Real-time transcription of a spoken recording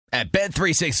At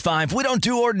Bet365, we don't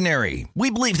do ordinary. We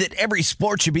believe that every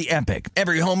sport should be epic.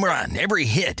 Every home run, every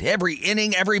hit, every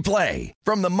inning, every play.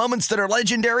 From the moments that are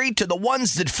legendary to the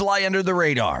ones that fly under the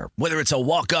radar. Whether it's a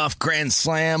walk-off grand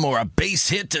slam or a base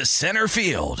hit to center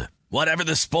field. Whatever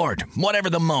the sport, whatever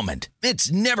the moment.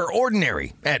 It's never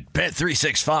ordinary at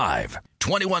Bet365.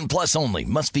 21 plus only.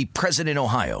 Must be present in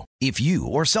Ohio. If you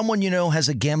or someone you know has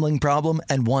a gambling problem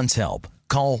and wants help,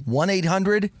 call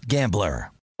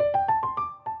 1-800-GAMBLER.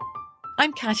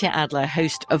 I'm Katya Adler,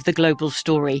 host of The Global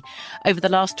Story. Over the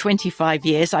last 25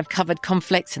 years, I've covered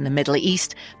conflicts in the Middle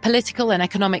East, political and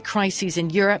economic crises in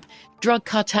Europe, drug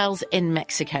cartels in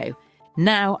Mexico.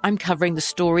 Now I'm covering the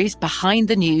stories behind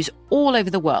the news all over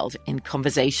the world in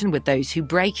conversation with those who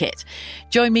break it.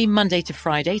 Join me Monday to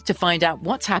Friday to find out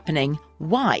what's happening,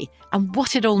 why, and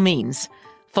what it all means.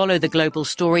 Follow The Global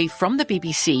Story from the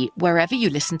BBC wherever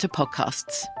you listen to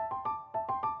podcasts.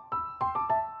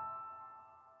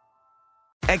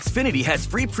 Xfinity has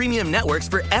free premium networks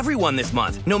for everyone this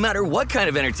month, no matter what kind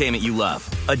of entertainment you love.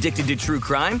 Addicted to true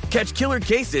crime? Catch killer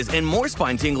cases and more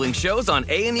spine-tingling shows on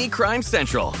A&E Crime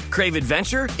Central. Crave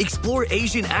adventure? Explore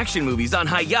Asian action movies on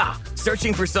Hi-YAH.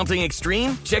 Searching for something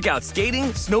extreme? Check out skating,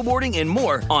 snowboarding, and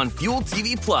more on Fuel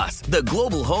TV Plus, the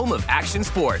global home of action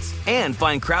sports. And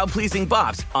find crowd-pleasing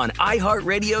bops on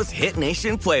iHeartRadio's Hit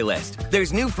Nation playlist.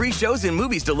 There's new free shows and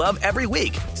movies to love every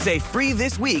week. Say free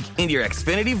this week in your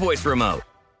Xfinity voice remote.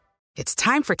 It's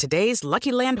time for today's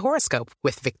Lucky Land horoscope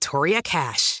with Victoria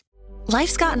Cash.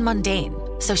 Life's gotten mundane,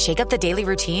 so shake up the daily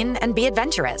routine and be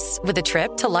adventurous with a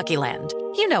trip to Lucky Land.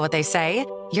 You know what they say,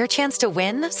 your chance to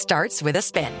win starts with a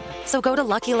spin. So go to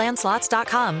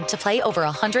LuckyLandSlots.com to play over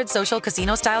 100 social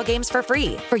casino-style games for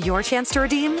free for your chance to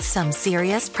redeem some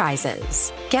serious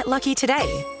prizes. Get lucky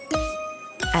today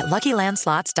at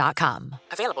LuckyLandSlots.com.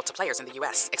 Available to players in the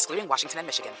U.S., excluding Washington and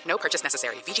Michigan. No purchase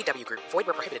necessary. VGW Group. Void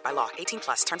where prohibited by law. 18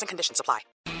 plus. Terms and conditions apply.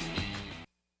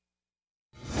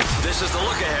 This is The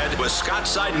Look Ahead with Scott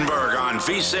Seidenberg on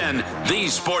VSiN, the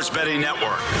Sports Betting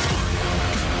Network.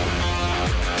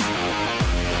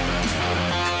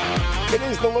 It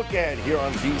is The Look Ahead here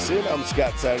on VSiN. I'm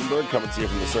Scott Seidenberg, coming to you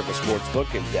from the Circus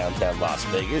Sportsbook in downtown Las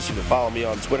Vegas. You can follow me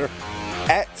on Twitter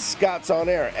at Scott's On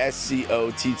Air, SCOTTSONAIR.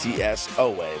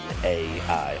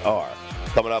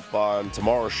 Coming up on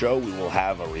tomorrow's show, we will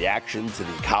have a reaction to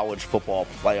the college football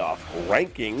playoff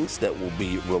rankings that will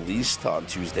be released on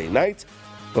Tuesday night.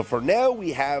 But for now,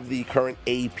 we have the current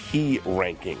AP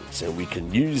rankings, and we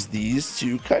can use these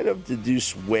to kind of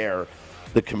deduce where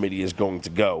the committee is going to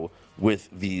go with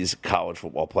these college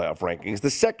football playoff rankings, the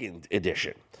second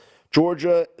edition.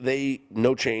 Georgia,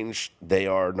 no change. They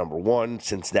are number 1.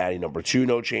 Cincinnati, number 2,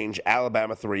 no change.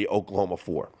 Alabama, 3. Oklahoma,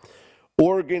 4.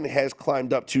 Oregon has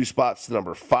climbed up 2 spots to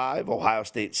number 5. Ohio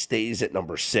State stays at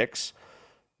number 6.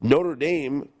 Notre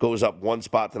Dame goes up 1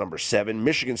 spot to number 7.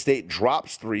 Michigan State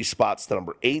drops 3 spots to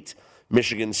number 8.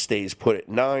 Michigan stays put at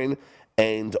 9.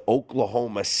 And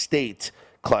Oklahoma State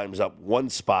climbs up 1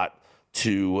 spot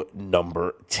to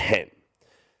number 10.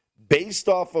 Based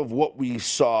off of what we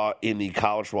saw in the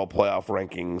college football playoff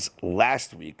rankings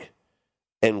last week,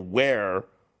 and where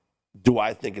do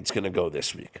I think it's going to go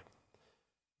this week?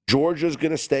 Georgia's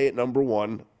going to stay at number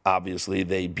 1. Obviously,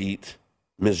 they beat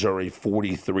Missouri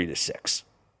 43-6.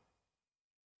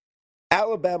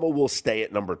 Alabama will stay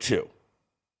at number 2.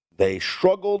 They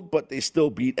struggled, but they still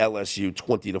beat LSU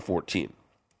 20-14.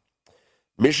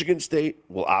 Michigan State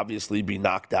will obviously be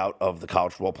knocked out of the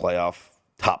college football playoff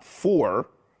top 4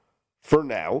 for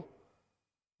now,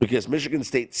 because Michigan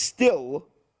State still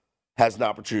has an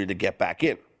opportunity to get back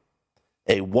in.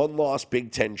 A 1-loss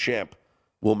Big Ten champ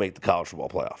will make the college football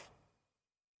playoff.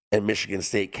 And Michigan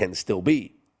State can still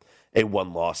be a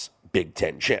 1-loss Big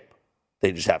Ten champ.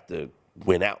 They just have to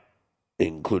win out,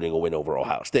 including a win over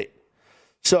Ohio State.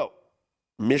 So,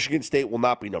 Michigan State will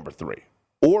not be number 3.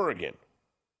 Oregon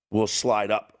will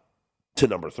slide up to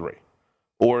number 3.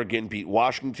 Oregon beat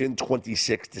Washington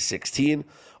 26-16.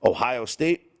 Ohio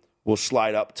State will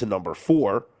slide up to number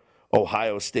 4.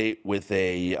 Ohio State with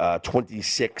a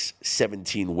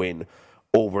 26-17 win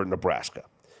over Nebraska.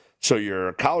 So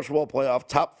your college football playoff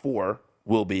top 4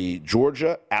 will be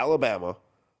Georgia, Alabama,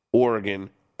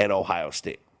 Oregon, and Ohio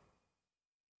State.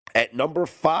 At number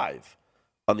 5,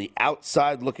 on the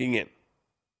outside looking in,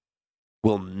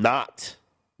 will not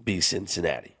be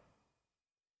Cincinnati.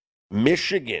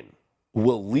 Michigan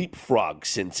will leapfrog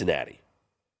Cincinnati.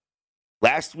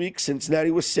 Last week, Cincinnati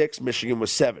was 6, Michigan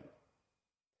was 7.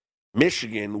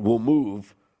 Michigan will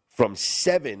move from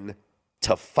 7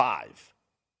 to 5.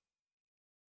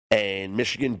 And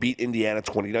Michigan beat Indiana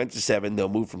 29-7. They'll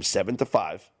move from 7 to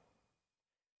 5.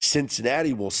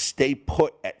 Cincinnati will stay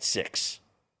put at 6.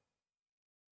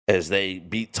 as they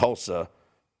beat Tulsa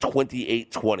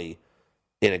 28-20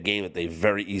 in a game that they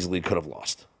very easily could have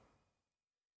lost.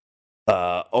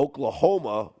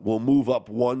 Oklahoma will move up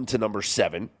 1 to number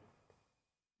 7.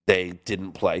 They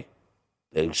didn't play.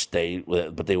 They stayed,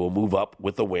 but they will move up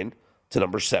with a win to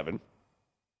number 7.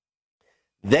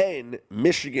 Then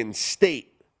Michigan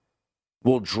State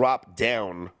will drop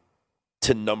down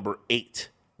to number 8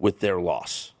 with their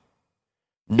loss.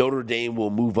 Notre Dame will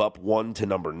move up 1 to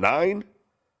number 9,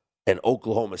 and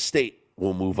Oklahoma State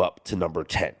will move up to number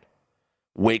 10.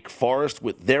 Wake Forest,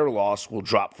 with their loss, will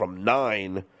drop from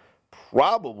 9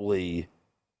 probably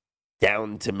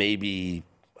down to maybe,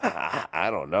 I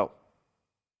don't know,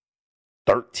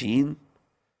 13.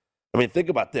 I mean, think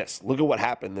about this. Look at what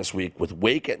happened this week with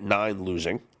Wake at 9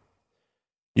 losing.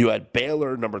 You had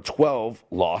Baylor, number 12,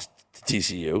 lost to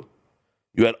TCU.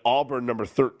 You had Auburn, number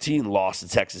 13, lost to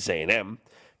Texas A&M.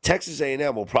 Texas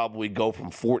A&M will probably go from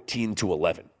 14 to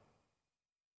 11.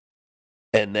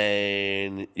 And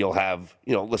then you'll have,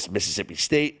 listen, Mississippi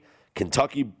State,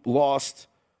 Kentucky lost,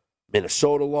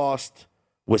 Minnesota lost.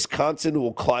 Wisconsin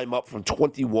will climb up from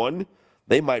 21.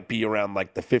 They might be around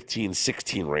like the 15,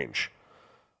 16 range.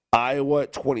 Iowa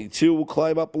at 22 will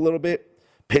climb up a little bit.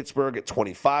 Pittsburgh at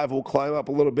 25 will climb up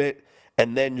a little bit.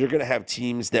 And then you're going to have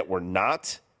teams that were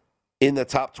not in the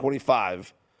top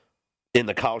 25 in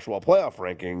the college football playoff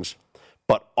rankings,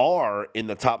 but are in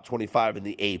the top 25 in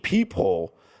the AP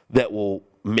poll that will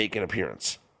make an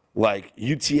appearance. Like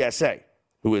UTSA,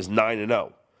 who is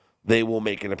 9-0. They will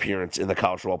make an appearance in the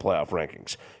college football playoff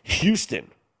rankings.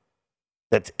 Houston,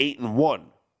 that's 8-1.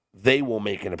 They will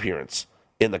make an appearance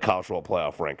in the college football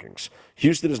playoff rankings.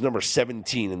 Houston is number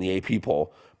 17 in the AP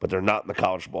poll, but they're not in the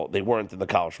college football. They weren't in the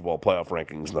college football playoff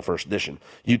rankings in the first edition.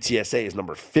 UTSA is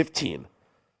number 15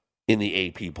 in the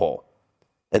AP poll,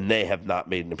 and they have not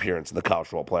made an appearance in the college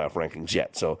football playoff rankings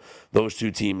yet. So those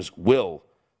two teams will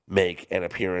make an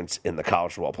appearance in the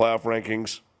college football playoff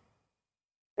rankings,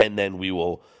 and then we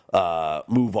will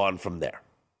move on from there.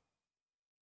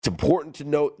 It's important to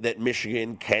note that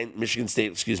Michigan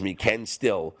State can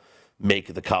still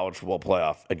make the college football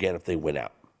playoff again if they win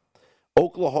out.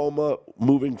 Oklahoma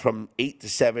moving from 8 to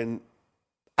 7.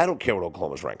 I don't care what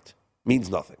Oklahoma's ranked. Means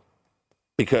nothing.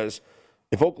 Because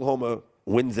if Oklahoma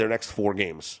wins their next 4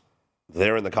 games,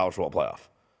 they're in the college football playoff.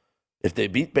 If they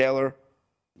beat Baylor,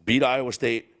 beat Iowa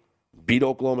State, beat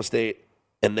Oklahoma State,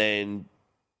 and then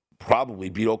probably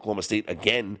beat Oklahoma State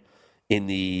again in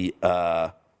the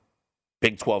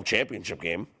Big 12 championship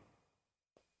game,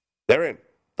 they're in.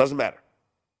 Doesn't matter.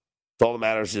 All that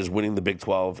matters is winning the Big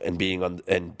 12 and being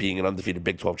an undefeated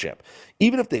Big 12 champ.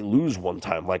 Even if they lose one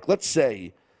time, like let's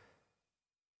say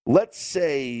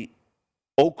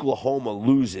Oklahoma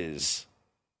loses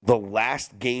the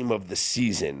last game of the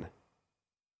season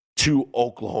to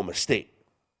Oklahoma State,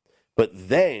 but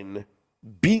then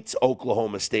beats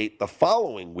Oklahoma State the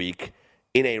following week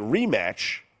in a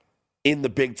rematch in the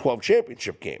Big 12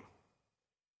 championship game.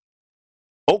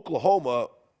 Oklahoma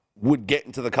would get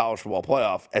into the college football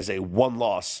playoff as a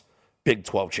one-loss Big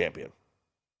 12 champion.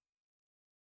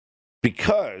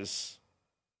 Because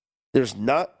there's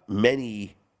not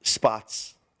many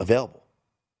spots available.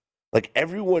 Like,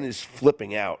 everyone is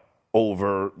flipping out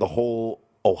over the whole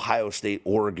Ohio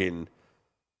State-Oregon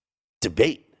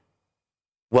debate.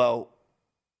 Well,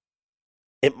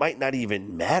 it might not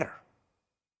even matter.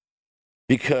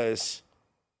 Because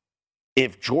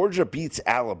if Georgia beats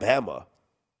Alabama,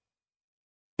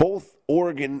 both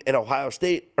Oregon and Ohio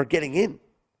State are getting in.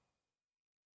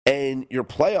 And your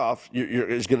playoff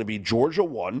is going to be Georgia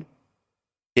 1.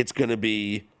 It's going to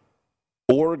be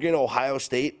Oregon, Ohio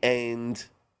State, and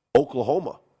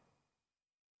Oklahoma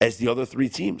as the other 3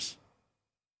 teams.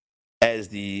 As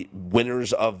the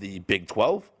winners of the Big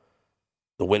 12,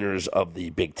 the winners of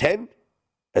the Big 10,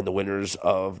 and the winners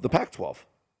of the Pac-12.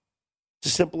 It's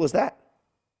as simple as that.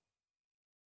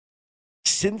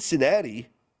 Cincinnati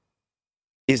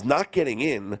is not getting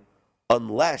in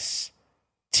unless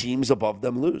teams above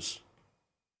them lose.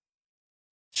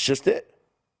 It's just it.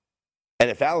 And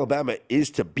if Alabama is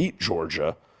to beat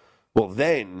Georgia, well,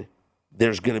 then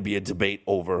there's going to be a debate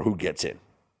over who gets in.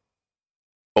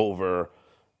 Over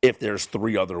if there's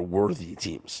 3 other worthy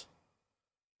teams.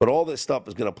 But all this stuff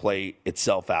is going to play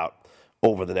itself out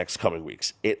over the next coming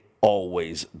weeks. It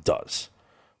always does.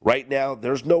 Right now,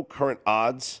 there's no current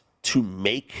odds to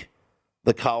make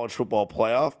the college football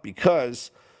playoff because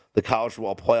the college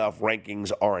football playoff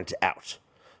rankings aren't out.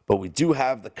 But we do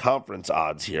have the conference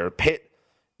odds here. Pitt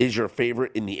is your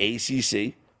favorite in the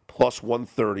ACC, plus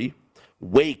 130.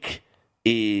 Wake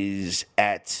is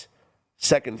at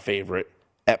second favorite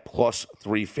at plus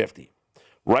 350.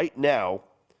 Right now,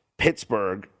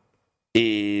 Pittsburgh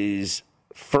is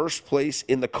first place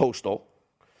in the Coastal.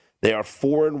 They are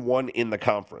 4-1 in the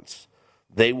conference.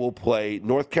 They will play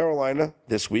North Carolina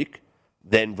this week,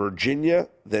 then Virginia,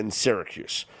 then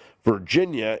Syracuse.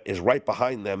 Virginia is right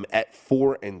behind them at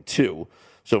 4-2.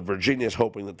 So Virginia is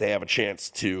hoping that they have a chance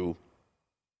to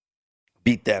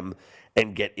beat them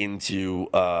and get into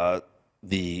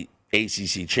the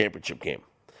ACC championship game.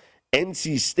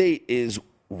 NC State is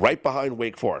right behind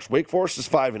Wake Forest. Wake Forest is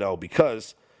 5-0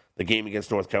 because the game against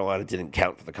North Carolina didn't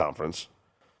count for the conference.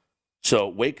 So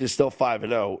Wake is still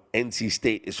 5-0. NC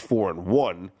State is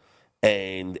 4-1.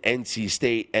 And NC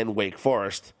State and Wake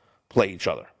Forest play each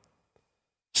other.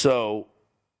 So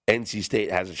NC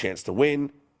State has a chance to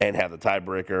win and have the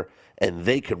tiebreaker, and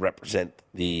they could represent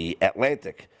the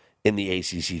Atlantic in the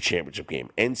ACC championship game.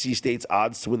 NC State's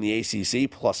odds to win the ACC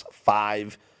plus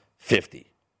 550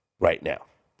 right now.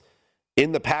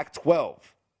 In the Pac-12,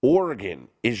 Oregon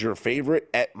is your favorite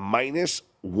at minus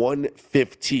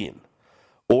 115.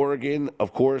 Oregon,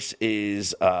 of course,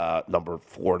 is number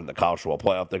 4 in the college football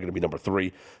playoff. They're going to be number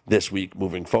 3 this week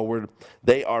moving forward.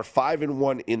 They are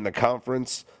 5-1 in the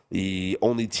conference. The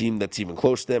only team that's even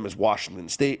close to them is Washington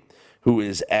State, who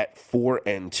is at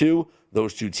 4-2.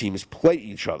 Those two teams play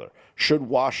each other. Should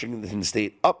Washington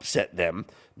State upset them,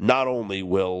 not only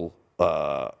will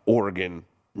Oregon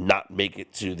not make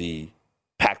it to the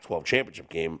Pac-12 championship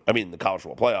game, the college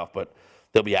football playoff, but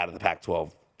they'll be out of the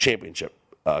Pac-12 championship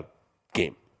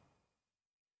game.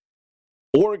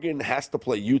 Oregon has to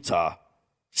play Utah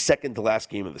second to last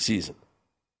game of the season.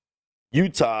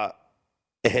 Utah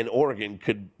and Oregon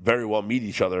could very well meet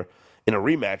each other in a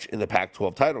rematch in the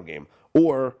Pac-12 title game.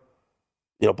 Or,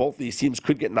 both of these teams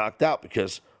could get knocked out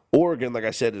because Oregon, like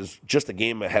I said, is just a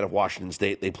game ahead of Washington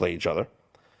State. They play each other.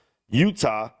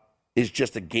 Utah is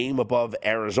just a game above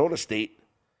Arizona State,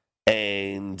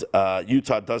 and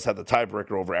Utah does have the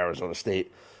tiebreaker over Arizona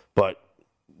State, but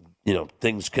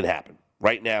things can happen.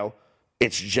 Right now,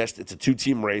 it's a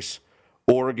two-team race.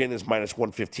 Oregon is minus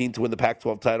 115 to win the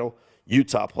Pac-12 title.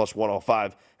 Utah plus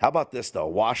 105. How about this, though?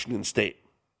 Washington State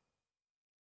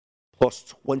plus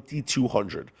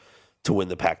 2,200 to win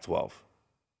the Pac-12.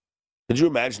 Could you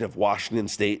imagine if Washington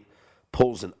State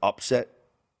pulls an upset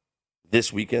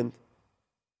this weekend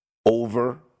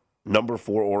over number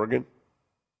 4 Oregon,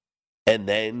 and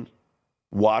then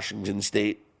Washington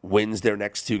State wins their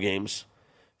next 2 games,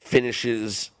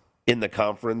 finishes in the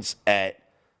conference at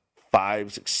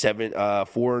 5, 6, 7,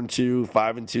 4-2, 5-2,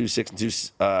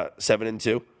 6-2,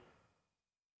 7-2,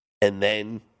 and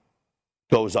then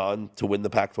goes on to win the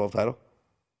Pac-12 title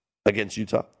against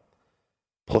Utah,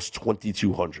 plus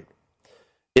 2,200.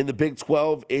 In the Big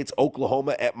 12, it's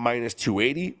Oklahoma at minus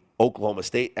 280, Oklahoma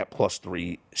State at plus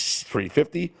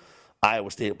 350,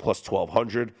 Iowa State at plus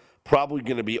 1,200. Probably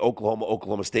going to be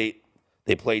Oklahoma State.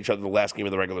 They play each other the last game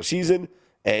of the regular season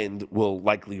and will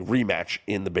likely rematch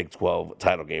in the Big 12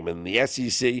 title game. In the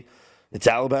SEC, it's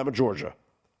Alabama, Georgia.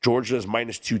 Georgia is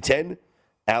minus 210,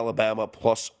 Alabama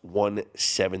plus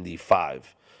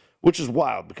 175, which is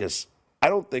wild because I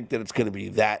don't think that it's going to be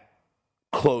that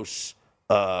close,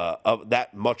 of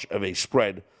that much of a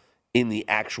spread in the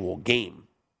actual game,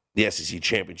 the SEC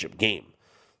championship game.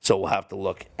 So we'll have to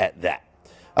look at that.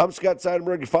 I'm Scott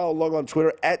Seidenberg. You follow along on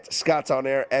Twitter at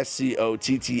ScottsOnAir,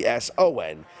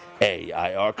 ScottsOnAir.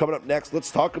 Coming up next,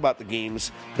 let's talk about the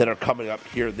games that are coming up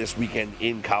here this weekend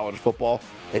in college football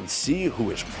and see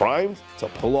who is primed to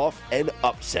pull off an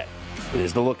upset. It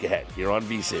is the look ahead here on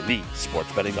VSiN, the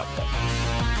Sports Betting Update.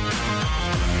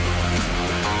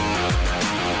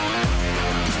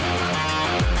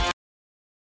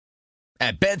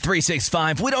 At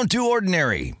Bet365, we don't do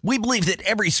ordinary. We believe that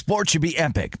every sport should be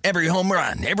epic. Every home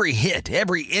run, every hit,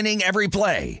 every inning, every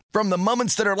play. From the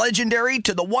moments that are legendary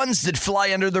to the ones that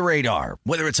fly under the radar.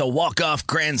 Whether it's a walk-off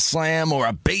grand slam or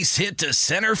a base hit to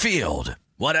center field.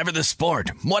 Whatever the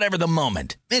sport, whatever the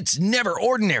moment. It's never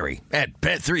ordinary at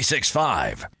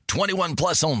Bet365. 21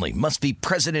 plus only. Must be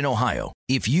present in Ohio.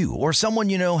 If you or someone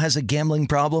you know has a gambling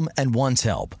problem and wants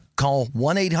help, call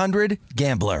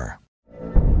 1-800-GAMBLER.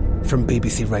 From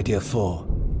BBC Radio 4,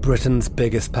 Britain's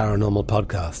biggest paranormal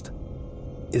podcast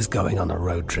is going on a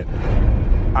road trip.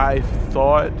 I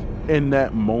thought in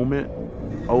that moment,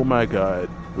 oh my God,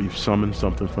 we've summoned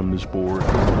something from this board.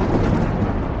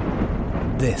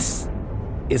 This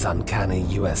is Uncanny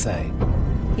USA.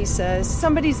 He says,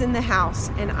 somebody's in the house,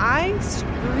 and I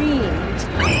screamed.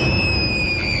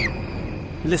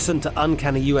 Listen to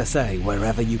Uncanny USA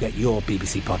wherever you get your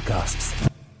BBC podcasts,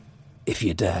 if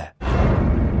you dare.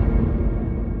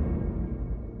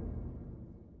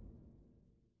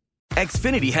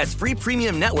 Xfinity has free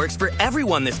premium networks for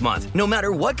everyone this month, no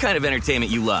matter what kind of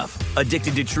entertainment you love.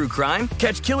 Addicted to true crime?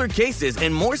 Catch killer cases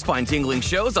and more spine-tingling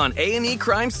shows on A&E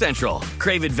Crime Central.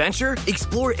 Crave adventure?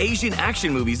 Explore Asian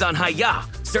action movies on Hi-YAH.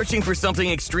 Searching for something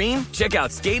extreme? Check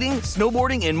out skating,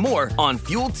 snowboarding, and more on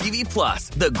Fuel TV Plus,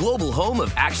 the global home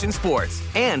of action sports.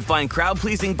 And find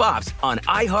crowd-pleasing bops on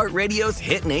iHeartRadio's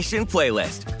Hit Nation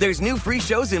playlist. There's new free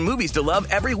shows and movies to love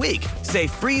every week. Say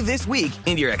free this week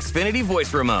in your Xfinity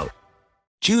voice remote.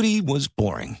 Judy was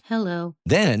boring. Hello.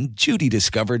 Then Judy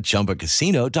discovered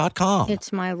ChumbaCasino.com.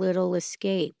 It's my little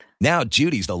escape. Now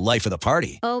Judy's the life of the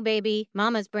party. Oh, baby,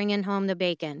 mama's bringing home the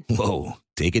bacon. Whoa,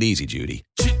 take it easy, Judy.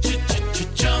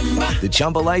 The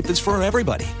Chumba life is for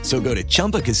everybody. So go to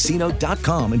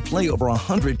ChumbaCasino.com and play over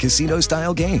 100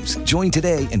 casino-style games. Join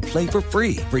today and play for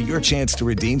free for your chance to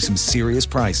redeem some serious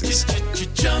prizes.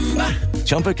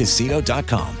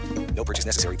 ChumbaCasino.com. No purchase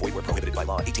necessary. Void where prohibited by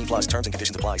law. 18 plus terms and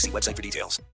conditions apply. See website for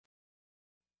details.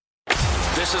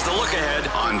 This is the look ahead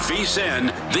on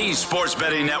VSiN, the Sports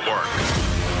Betting Network.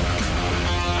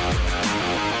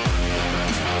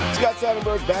 Scott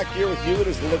Seidenberg back here with you. It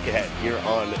is the look ahead here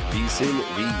on VSiN,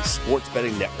 the Sports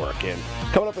Betting Network. And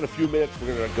coming up in a few minutes,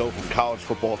 we're going to go from college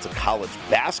football to college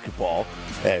basketball,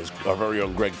 as our very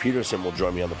own Greg Peterson will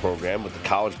join me on the program with the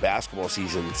college basketball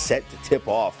season set to tip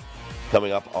off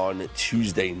coming up on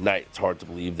Tuesday night. It's hard to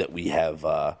believe that we have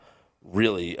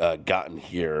really gotten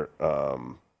here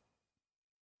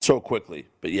so quickly.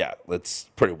 But yeah, it's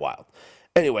pretty wild.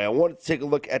 Anyway, I wanted to take a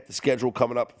look at the schedule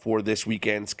coming up for this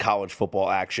weekend's college football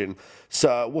action.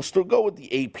 So we'll still go with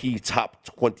the AP Top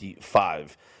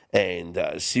 25 and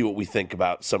see what we think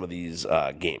about some of these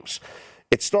games.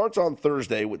 It starts on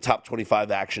Thursday with Top 25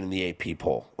 action in the AP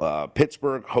poll.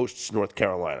 Pittsburgh hosts North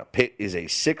Carolina. Pitt is a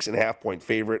 6.5-point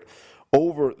favorite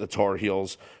over the Tar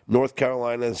Heels. North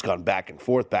Carolina has gone back and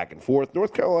forth, back and forth.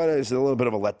 North Carolina is in a little bit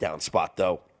of a letdown spot,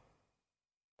 though,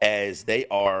 as they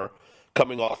are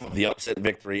coming off of the upset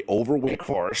victory over Wake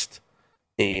Forest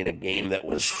in a game that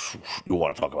was, you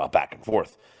want to talk about back and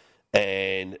forth.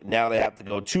 And now they have to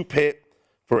go to Pitt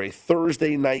for a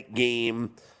Thursday night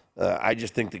game. I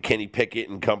just think that Kenny Pickett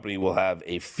and company will have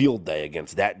a field day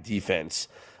against that defense.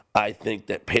 I think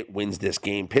that Pitt wins this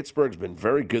game. Pittsburgh's been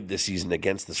very good this season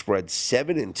against the spread,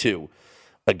 7-2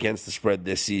 against the spread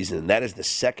this season. And that is the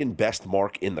second best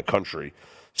mark in the country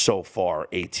so far,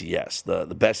 ATS. The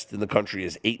best in the country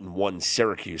is 8-1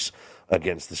 Syracuse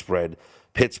against the spread.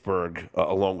 Pittsburgh,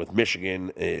 along with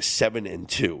Michigan, is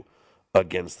 7-2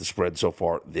 against the spread so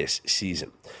far this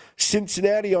season.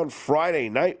 Cincinnati on Friday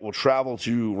night will travel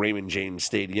to Raymond James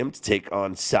Stadium to take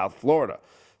on South Florida.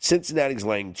 Cincinnati's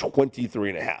laying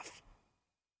 23.5.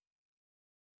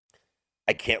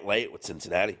 I can't lay it with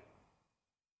Cincinnati.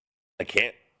 I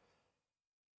can't.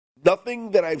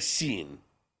 Nothing that I've seen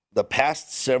the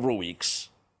past several weeks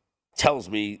tells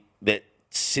me that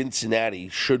Cincinnati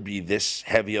should be this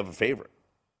heavy of a favorite.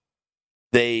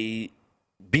 They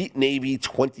beat Navy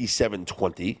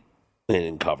 27-20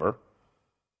 in cover.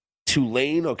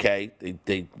 Tulane, okay,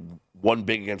 they won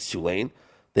big against Tulane.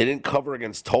 They didn't cover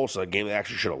against Tulsa, a game they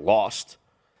actually should have lost.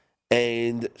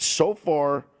 And so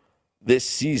far this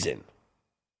season,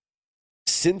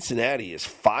 Cincinnati is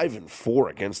 5-4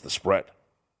 against the spread.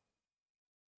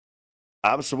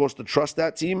 I'm supposed to trust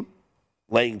that team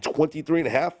laying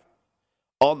 23.5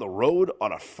 on the road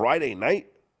on a Friday night.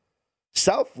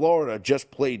 South Florida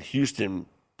just played Houston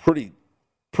pretty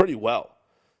well.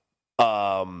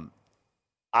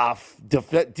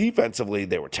 Defensively,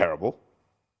 they were terrible.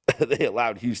 They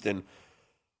allowed Houston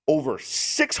over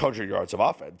 600 yards of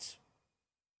offense.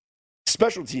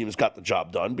 Special teams got the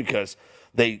job done because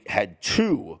they had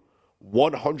 2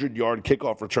 100-yard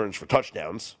kickoff returns for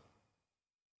touchdowns.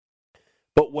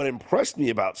 But what impressed me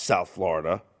about South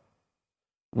Florida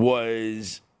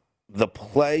was the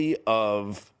play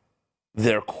of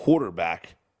their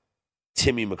quarterback,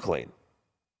 Timmy McClain.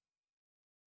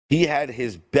 He had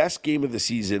his best game of the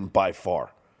season by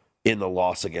far in the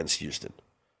loss against Houston.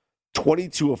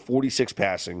 22 of 46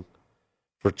 passing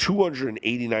for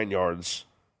 289 yards,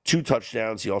 2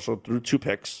 touchdowns. He also threw 2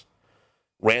 picks,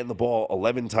 ran the ball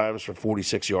 11 times for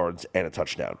 46 yards and a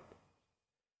touchdown.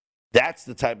 That's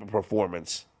the type of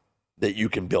performance that you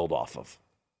can build off of.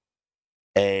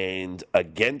 And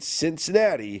against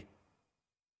Cincinnati,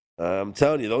 I'm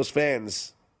telling you, those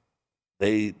fans,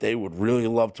 they would really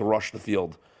love to rush the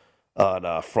field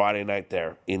on Friday night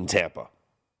there in Tampa.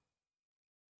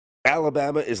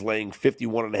 Alabama is laying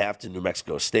 51.5 to New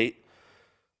Mexico State.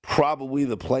 Probably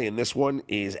the play in this one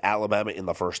is Alabama in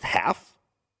the first half.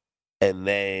 And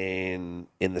then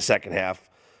in the second half,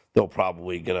 they'll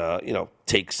probably gonna,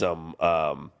 take some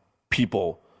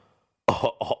people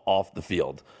off the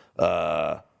field.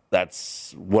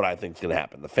 That's what I think is going to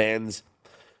happen. The fans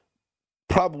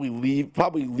probably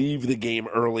leave the game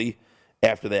early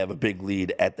after they have a big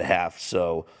lead at the half.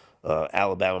 So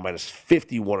Alabama minus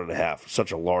 51.5,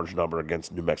 such a large number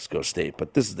against New Mexico State.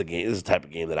 But this is the game. This is the type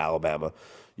of game that Alabama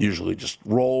usually just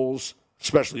rolls,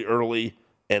 especially early,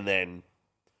 and then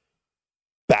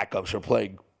backups are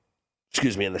playing,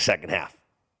 in the second half.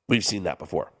 We've seen that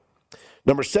before.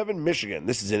 Number 7, Michigan.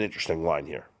 This is an interesting line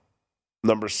here.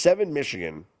 Number 7,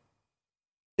 Michigan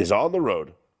is on the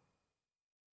road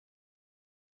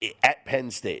at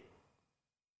Penn State.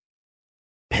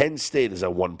 Penn State is a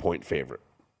 1-point favorite.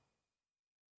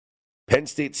 Penn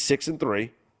State's 6-3.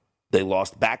 They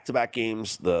lost back-to-back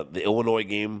games, the Illinois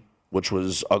game, which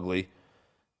was ugly,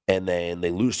 and then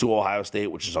they lose to Ohio State,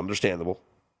 which is understandable.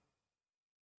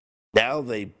 Now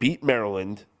they beat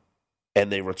Maryland,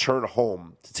 and they return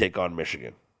home to take on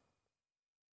Michigan.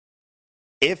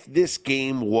 If this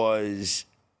game was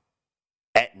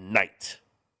at night,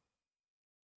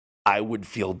 I would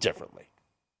feel differently.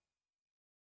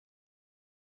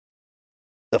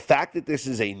 The fact that this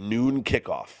is a noon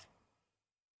kickoff,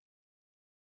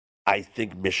 I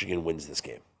think Michigan wins this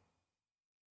game.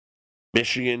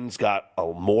 Michigan's got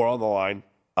more on the line,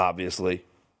 obviously.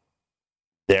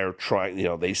 They're trying,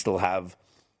 they still have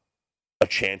a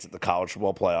chance at the college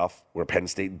football playoff where Penn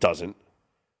State doesn't.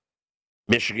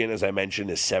 Michigan, as I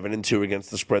mentioned, is 7-2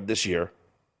 against the spread this year.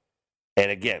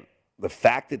 And again, the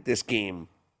fact that this game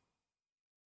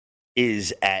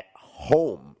is at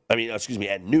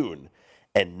noon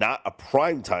and not a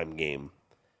primetime game,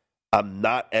 I'm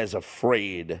not as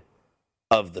afraid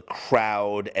of the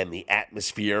crowd and the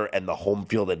atmosphere and the home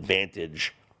field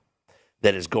advantage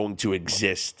that is going to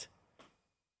exist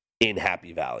in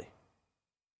Happy Valley.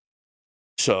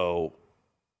 So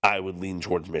I would lean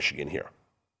towards Michigan here.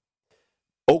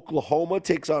 Oklahoma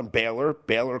takes on Baylor.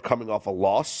 Baylor coming off a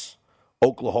loss.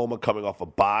 Oklahoma coming off a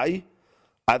bye.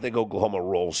 I think Oklahoma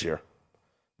rolls here.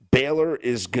 Baylor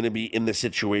is going to be in the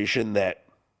situation that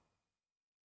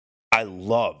I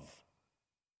love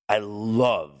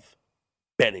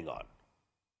betting on.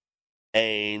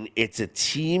 And it's a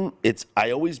team, I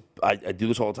do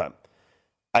this all the time.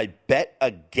 I bet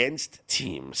against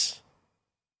teams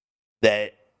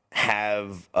that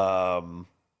have, I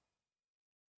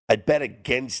bet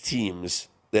against teams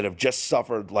that have just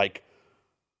suffered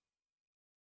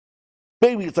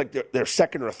maybe it's like their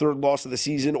second or third loss of the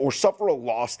season, or suffer a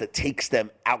loss that takes them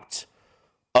out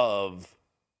of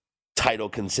title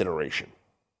consideration.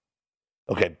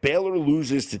 Okay, Baylor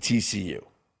loses to TCU.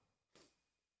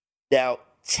 Now,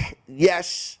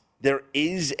 yes, there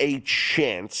is a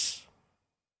chance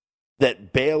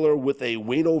that Baylor, with a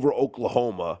win over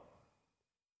Oklahoma,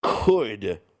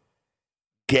 could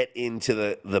get into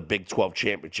the Big 12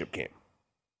 championship game.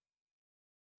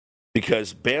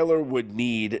 Because Baylor would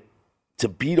need to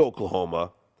beat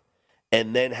Oklahoma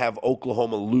and then have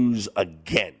Oklahoma lose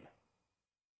again,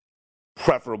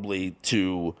 preferably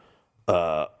to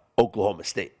Oklahoma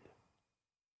State.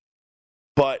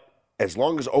 But as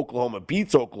long as Oklahoma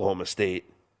beats Oklahoma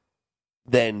State,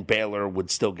 then Baylor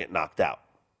would still get knocked out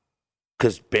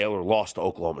because Baylor lost to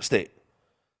Oklahoma State.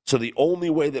 So the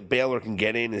only way that Baylor can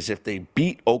get in is if they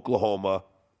beat Oklahoma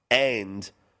and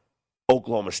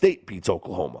Oklahoma State beats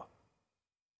Oklahoma.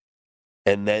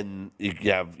 And then you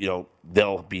have,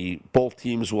 both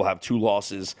teams will have 2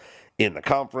 losses in the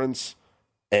conference,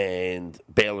 and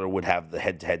Baylor would have the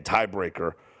head-to-head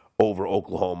tiebreaker over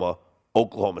Oklahoma.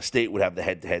 Oklahoma State would have the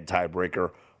head-to-head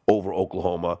tiebreaker over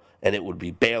Oklahoma, and it would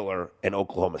be Baylor and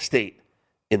Oklahoma State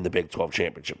in the Big 12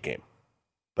 championship game.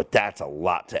 But that's a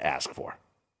lot to ask for.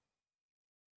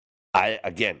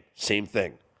 Again, same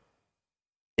thing.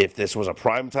 If this was a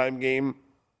primetime game,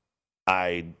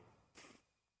 I'd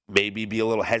maybe be a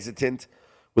little hesitant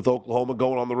with Oklahoma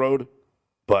going on the road,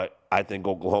 but I think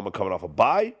Oklahoma coming off a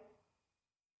bye,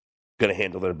 going to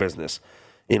handle their business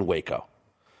in Waco.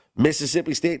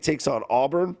 Mississippi State takes on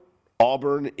Auburn.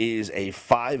 Auburn is a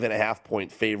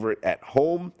 5.5-point favorite at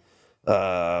home.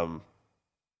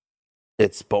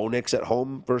 It's Bo Nix at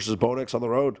home versus Bo Nix on the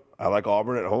road. I like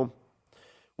Auburn at home.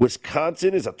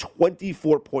 Wisconsin is a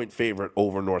 24-point favorite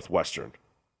over Northwestern.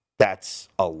 That's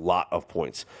a lot of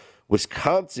points.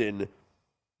 Wisconsin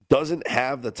doesn't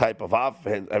have the type of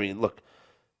offense. I mean, look,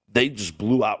 they just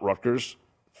blew out Rutgers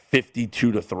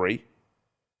 52-3.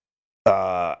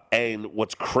 And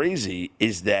what's crazy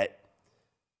is that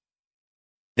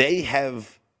they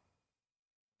have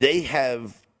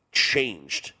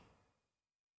changed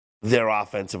their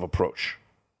offensive approach.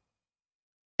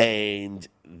 And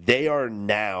they are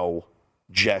now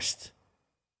just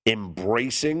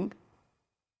embracing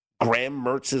Graham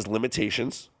Mertz's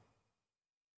limitations,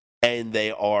 and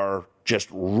they are just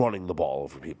running the ball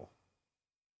over people.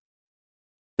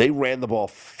 They ran the ball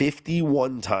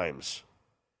 51 times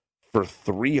for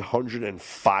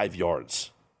 305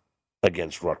 yards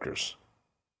against Rutgers.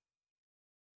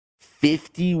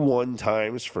 51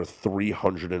 times for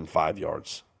 305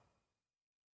 yards.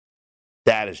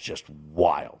 That is just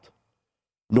wild.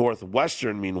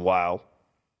 Northwestern, meanwhile,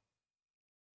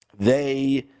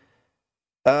 they've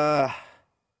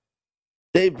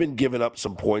been giving up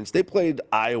some points. They played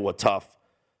Iowa tough,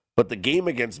 but the game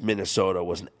against Minnesota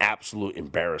was an absolute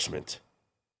embarrassment.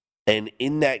 And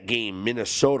in that game,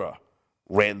 Minnesota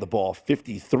ran the ball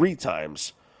 53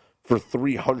 times for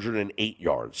 308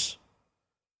 yards.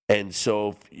 And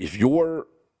so if you're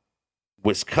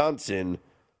Wisconsin,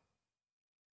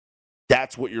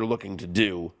 that's what you're looking to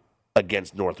do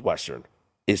against Northwestern,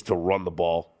 is to run the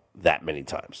ball that many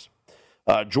times.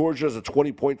 Georgia is a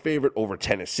 20-point favorite over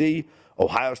Tennessee.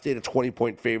 Ohio State a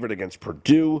 20-point favorite against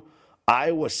Purdue.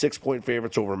 Iowa 6-point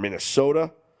favorites over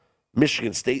Minnesota.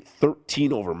 Michigan State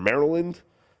 13 over Maryland.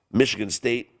 Michigan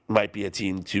State might be a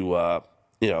team to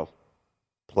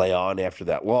play on after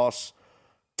that loss.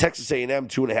 Texas A&M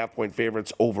 2.5-point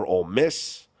favorites over Ole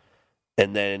Miss.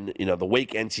 And then, the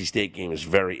Wake-NC State game is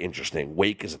very interesting.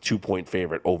 Wake is a 2-point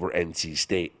favorite over NC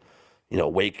State.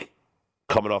 Wake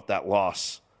coming off that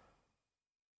loss.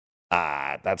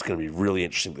 That's going to be really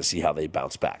interesting to see how they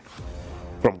bounce back.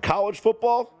 From college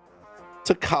football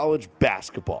to college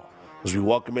basketball, as we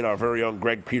welcome in our very own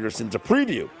Greg Peterson to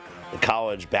preview the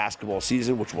college basketball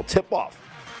season, which will tip off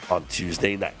on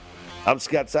Tuesday night. I'm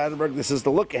Scott Seidenberg. This is The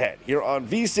Look Ahead here on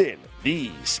VSiN,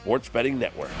 the Sports Betting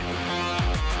Network.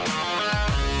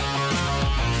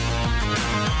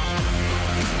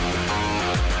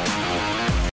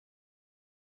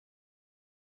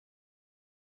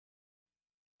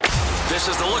 This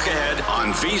is The Look Ahead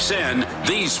on VSiN,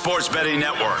 the Sports Betting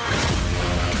Network.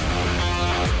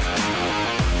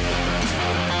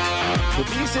 The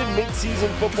VSiN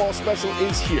mid-season football special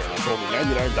is here. For only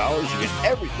 $99, you get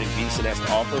everything VSiN has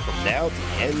to offer from now to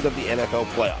the end of the NFL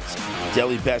playoffs.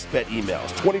 Daily best bet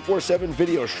emails, 24/7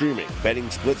 video streaming,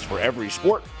 betting splits for every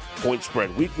sport, point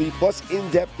spread weekly, plus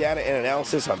in-depth data and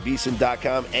analysis on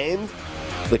VSiN.com, and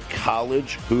the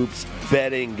College Hoops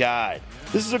Betting Guide.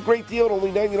 This is a great deal at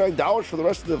only $99 for the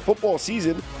rest of the football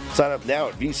season. Sign up now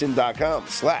at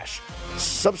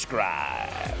VSiN.com/subscribe.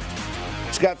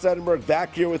 Scott Seidenberg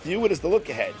back here with you. It is The Look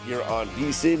Ahead here on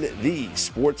VSiN, the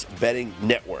Sports Betting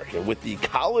Network. And with the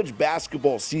college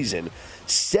basketball season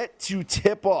set to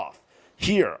tip off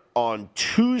here on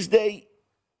Tuesday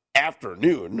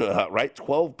afternoon,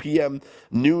 12 p.m.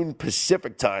 noon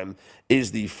Pacific time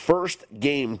is the first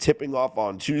game tipping off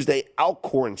on Tuesday.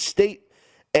 Alcorn State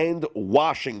and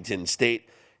Washington State.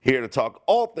 Here to talk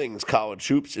all things college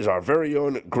hoops is our very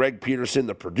own Greg Peterson,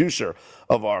 the producer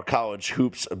of our College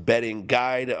Hoops Betting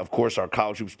Guide. Of course, our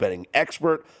College Hoops Betting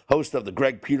expert, host of the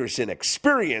Greg Peterson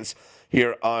Experience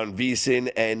here on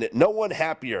VSiN. And no one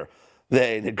happier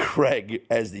than Greg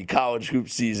as the college hoop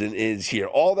season is here.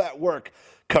 All that work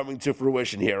coming to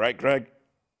fruition here, right, Greg?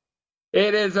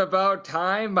 It is about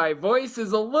time. My voice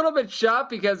is a little bit shot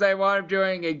because I wound up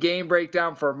doing a game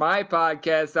breakdown for my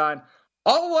podcast on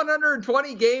all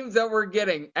 120 games that we're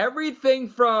getting. Everything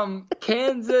from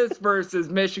Kansas versus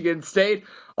Michigan State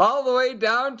all the way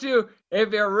down to,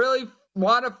 if you really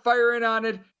want to fire in on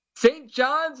it, St.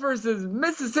 John's versus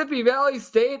Mississippi Valley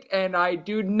State. And I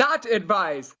do not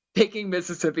advise picking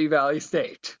Mississippi Valley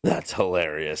State. That's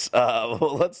hilarious.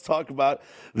 Well, let's talk about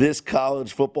this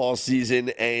college football season,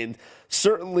 and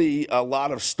certainly a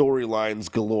lot of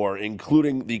storylines galore,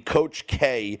 including the Coach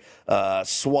K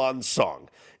swan song.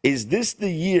 Is this a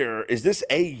year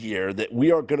that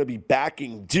we are going to be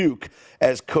backing Duke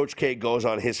as Coach K goes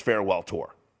on his farewell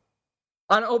tour?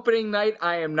 On opening night,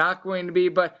 I am not going to be,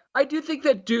 but I do think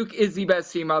that Duke is the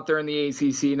best team out there in the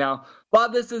ACC now. A lot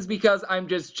of this is because I'm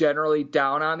just generally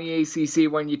down on the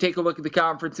ACC. When you take a look at the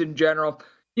conference in general,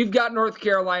 you've got North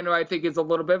Carolina, who I think is a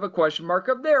little bit of a question mark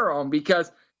of their own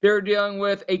because they're dealing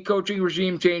with a coaching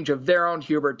regime change of their own.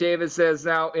 Hubert Davis is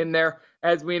now in there.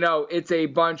 As we know, it's a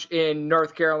bunch in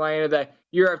North Carolina that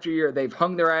year after year they've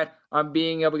hung their hat on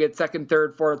being able to get second,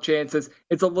 third, fourth chances.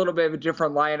 It's a little bit of a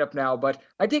different lineup now, but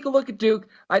I take a look at Duke.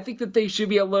 I think that they should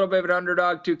be a little bit of an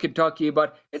underdog to Kentucky,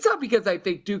 but it's not because I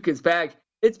think Duke is bad.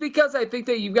 It's because I think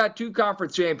that you've got two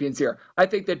conference champions here. I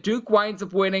think that Duke winds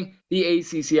up winning the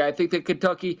ACC. I think that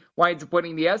Kentucky winds up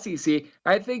winning the SEC.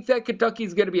 I think that Kentucky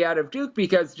is going to be out of Duke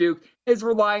because Duke is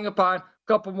relying upon a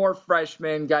couple more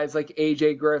freshmen, guys like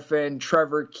A.J. Griffin,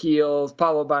 Trevor Keels,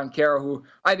 Paulo Banchero, who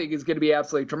I think is going to be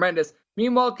absolutely tremendous.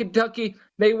 Meanwhile, Kentucky,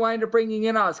 they wind up bringing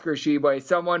in Oscar Tshiebwe,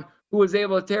 someone who was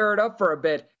able to tear it up for a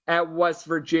bit at West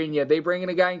Virginia. They bring in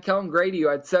a guy in Kellen Grady who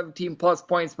had 17-plus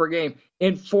points per game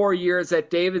in 4 years at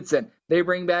Davidson. They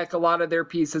bring back a lot of their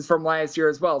pieces from last year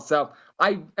as well. So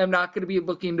I am not going to be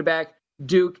looking to back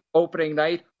Duke opening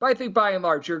night, but I think by and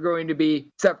large you're going to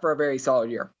be set for a very solid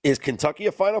year. Is Kentucky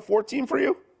a Final Four team for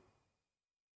you?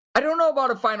 I don't know about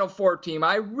a Final Four team.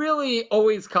 I really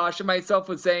always caution myself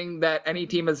with saying that any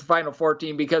team is a Final Four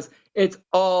team because it's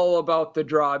all about the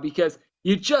draw, because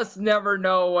you just never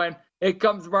know when it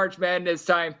comes March Madness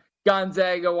time.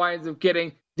 Gonzaga winds up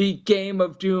getting the game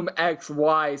of doom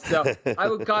XY. So I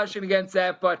would caution against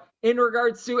that. But in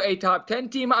regards to a top 10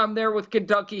 team, I'm there with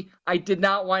Kentucky. I did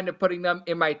not wind up putting them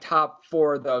in my top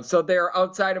 4, though. So they're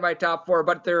outside of my top 4,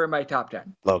 but they're in my top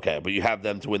 10. Okay, but you have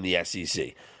them to win the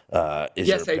SEC.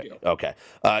 Yes, I do. Okay.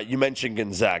 You mentioned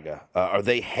Gonzaga. Are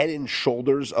they head and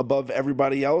shoulders above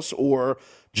everybody else, or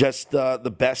just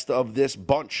the best of this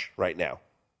bunch right now?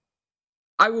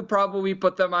 I would probably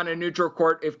put them on a neutral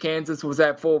court if Kansas was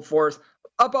at full force,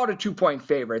 about a 2-point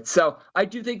favorite. So I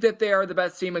do think that they are the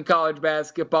best team in college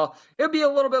basketball. It'll be a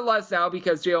little bit less now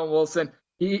because Jalen Wilson,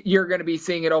 you're going to be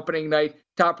seeing it opening night,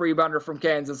 top rebounder from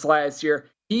Kansas last year.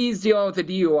 He's dealing with a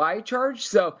DUI charge,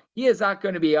 so he is not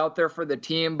going to be out there for the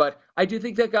team. But I do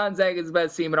think that Gonzaga is the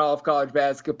best team in all of college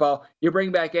basketball. You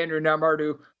bring back Andrew Nembhard,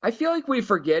 who I feel like we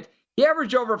forget. He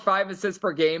averaged over 5 assists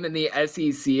per game in the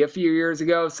SEC a few years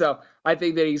ago, so I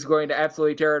think that he's going to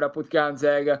absolutely tear it up with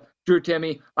Gonzaga. Drew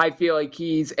Timme, I feel like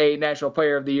he's a National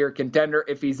Player of the Year contender.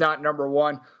 If he's not number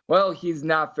 1, well, he's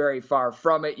not very far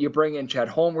from it. You bring in Chet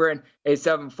Holmgren, a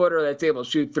 7-footer that's able to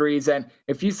shoot threes, and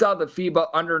if you saw the FIBA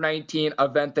Under-19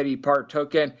 event that he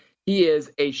partook in, he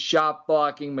is a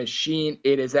shot-blocking machine.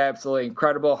 It is absolutely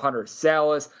incredible. Hunter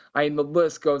Salas. I mean, the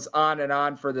list goes on and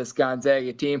on for this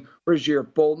Gonzaga team.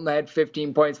 Rasir Bolton had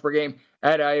 15 points per game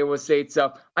at Iowa State.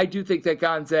 So I do think that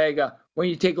Gonzaga, when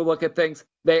you take a look at things,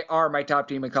 they are my top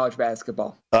team in college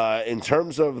basketball. In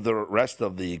terms of the rest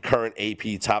of the current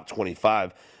AP top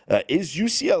 25, is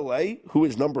UCLA, who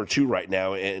is number 2 right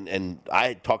now, and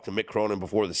I talked to Mick Cronin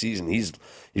before the season. He's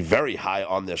very high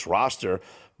on this roster,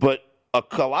 but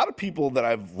a lot of people that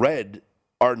I've read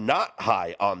are not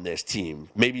high on this team,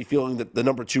 maybe feeling that the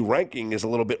number 2 ranking is a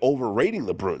little bit overrating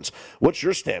the Bruins. What's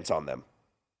your stance on them?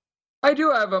 I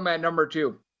do have them at number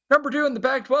 2. Number 2 in the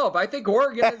Pac-12. I think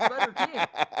Oregon is a better team.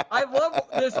 I love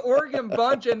this Oregon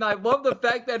bunch, and I love the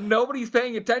fact that nobody's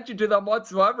paying attention to them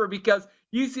whatsoever because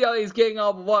UCLA is getting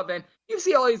all the love. And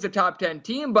UCLA is a top 10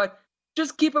 team, but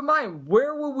just keep in mind,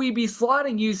 where will we be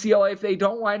slotting UCLA if they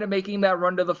don't wind up making that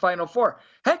run to the Final Four?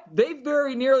 Heck, they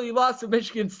very nearly lost to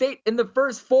Michigan State in the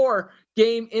first 4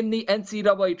 game in the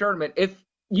NCAA tournament. If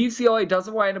UCLA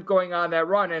doesn't wind up going on that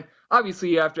run, and obviously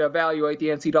you have to evaluate the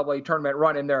NCAA tournament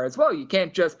run in there as well. You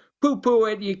can't just poo-poo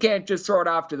it. You can't just throw it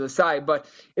off to the side. But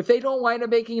if they don't wind up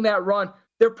making that run,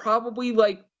 they're probably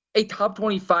like a top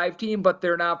 25 team, but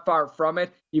they're not far from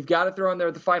it. You've got to throw in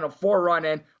there the Final Four run,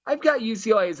 and I've got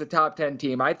UCLA as a top 10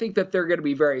 team. I think that they're going to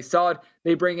be very solid.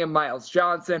 They bring in Miles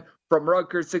Johnson from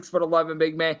Rutgers, 6'11"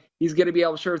 big man. He's going to be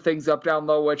able to shore things up down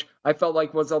low, which I felt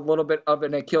like was a little bit of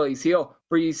an Achilles heel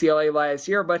for UCLA last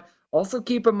year. But also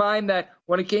keep in mind that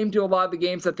when it came to a lot of the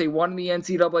games that they won in the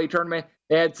NCAA tournament,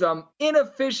 they had some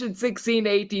inefficient 16 to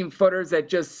 18 footers that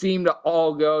just seemed to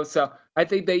all go. So I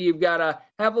think that you've got to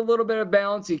have a little bit of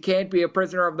balance. You can't be a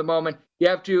prisoner of the moment. You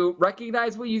have to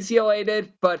recognize what UCLA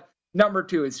did, but number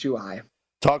 2 is too high.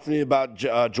 Talk to me about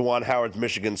Juwan Howard's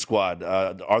Michigan squad.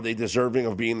 Are they deserving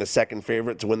of being the second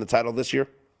favorite to win the title this year?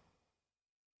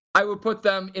 I would put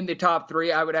them in the top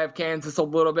 3. I would have Kansas a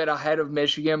little bit ahead of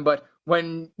Michigan, but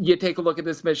when you take a look at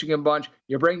this Michigan bunch,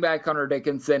 you bring back Hunter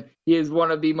Dickinson. He is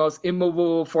one of the most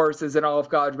immovable forces in all of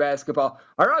college basketball.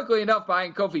 Ironically enough,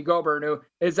 behind Kofi Cockburn, who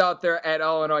is out there at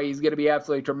Illinois, he's going to be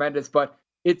absolutely tremendous, but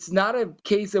it's not a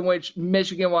case in which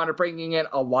Michigan wanted bringing in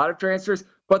a lot of transfers,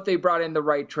 but they brought in the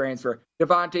right transfer.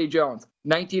 Devontae Jones,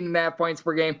 19.5 points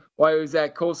per game while he was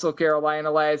at Coastal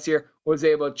Carolina last year, was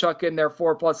able to chuck in their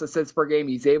 4+ assists per game.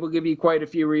 He's able to give you quite a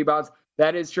few rebounds.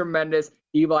 That is tremendous.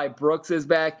 Eli Brooks is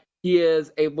back. He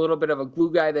is a little bit of a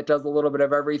glue guy that does a little bit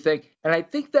of everything. And I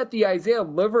think that the Isaiah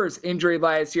Livers injury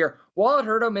last year, while it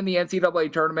hurt him in the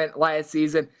NCAA tournament last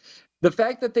season, the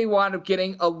fact that they wound up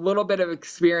getting a little bit of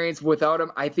experience without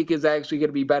him, I think is actually going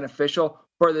to be beneficial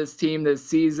for this team this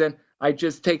season. I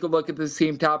just take a look at this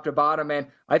team top to bottom, and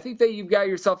I think that you've got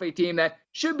yourself a team that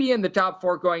should be in the top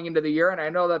 4 going into the year. And I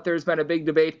know that there's been a big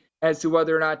debate as to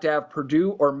whether or not to have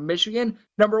Purdue or Michigan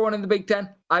number 1 in the Big Ten.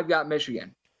 I've got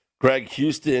Michigan. Greg,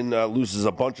 Houston loses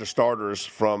a bunch of starters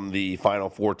from the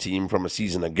Final Four team from a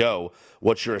season ago.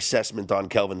 What's your assessment on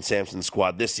Kelvin Sampson's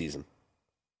squad this season?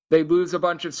 They lose a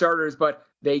bunch of starters, but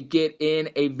they get in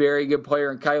a very good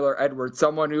player in Kyler Edwards,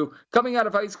 someone who, coming out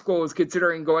of high school, is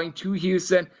considering going to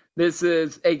Houston. This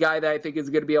is a guy that I think is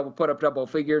going to be able to put up double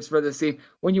figures for this team.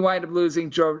 When you wind up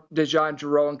losing DeJon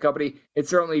Jarreau and company, it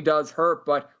certainly does hurt.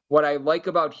 But what I like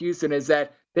about Houston is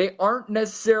that they aren't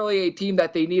necessarily a team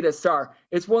that they need a star.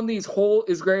 It's one of these whole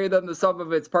is greater than the sum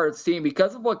of its parts team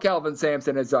because of what Kelvin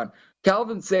Sampson has done.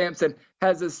 Kelvin Sampson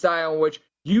has a style in which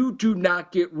you do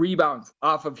not get rebounds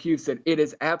off of Houston. It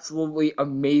is absolutely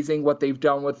amazing what they've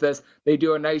done with this. They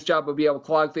do a nice job of being able to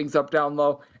clog things up down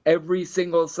low. Every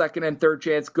single second and third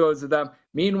chance goes to them.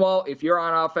 Meanwhile, if you're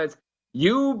on offense,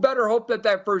 you better hope that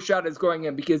that first shot is going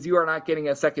in because you are not getting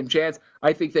a second chance.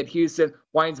 I think that Houston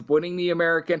winds up winning the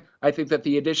American. I think that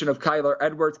the addition of Kyler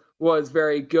Edwards was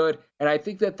very good. And I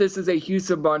think that this is a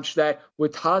Houston bunch that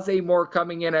with Taze Moore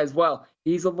coming in as well,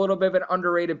 he's a little bit of an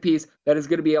underrated piece that is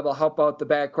going to be able to help out the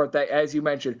backcourt that, as you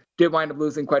mentioned, did wind up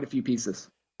losing quite a few pieces.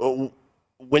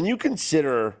 When you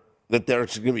consider that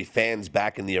there's going to be fans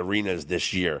back in the arenas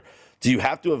this year, do you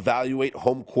have to evaluate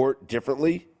home court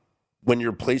differently when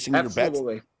you're placing your bets?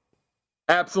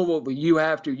 Absolutely. You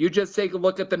have to. You just take a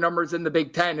look at the numbers in the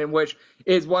Big Ten, in which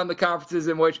is one of the conferences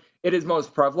in which it is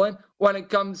most prevalent when it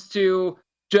comes to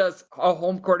just a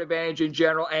home court advantage in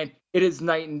general, and it is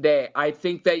night and day. I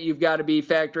think that you've got to be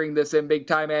factoring this in big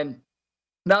time, and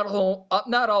not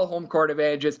all home court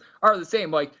advantages are the same.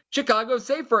 Like Chicago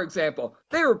State, for example,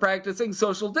 they were practicing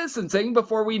social distancing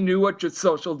before we knew what just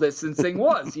social distancing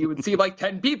was. You would see like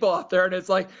 10 people out there, and it's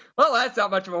like, well, that's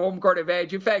not much of a home court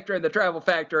advantage. You factor in the travel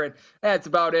factor, and that's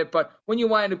about it. But when you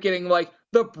wind up getting like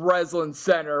the Breslin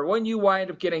Center, when you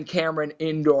wind up getting Cameron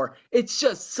Indoor, it's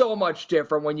just so much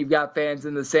different when you've got fans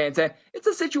in the stands. And it's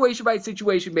a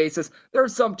situation-by-situation basis. There are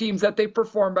some teams that they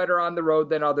perform better on the road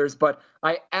than others, but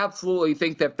I absolutely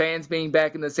think that fans being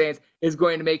back in the stands is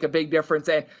going to make a big difference.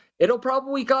 And it'll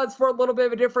probably cause for a little bit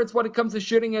of a difference when it comes to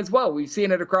shooting as well. We've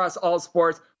seen it across all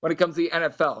sports when it comes to the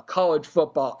NFL, college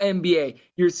football, NBA.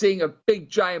 You're seeing a big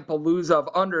giant palooza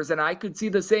of unders, and I could see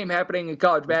the same happening in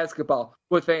college basketball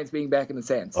with fans being back in the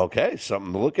stands. Okay,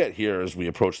 something to look at here as we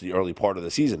approach the early part of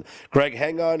the season. Greg,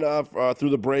 hang on through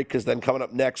the break, because then coming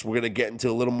up next, we're going to get into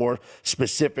a little more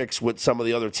specifics with some of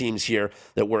the other teams here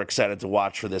that we're excited to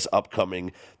watch for this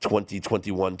upcoming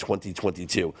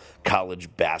 2021-2022 college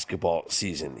basketball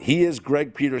season. He is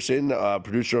Greg Peterson,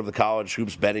 producer of the College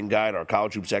Hoops Betting Guide, our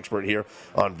college hoops expert here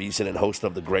on VSiN and host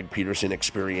of the Greg Peterson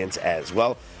Experience as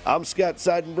well. I'm Scott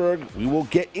Seidenberg. We will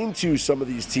get into some of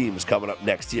these teams coming up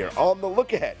next year on the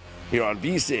Look Ahead here on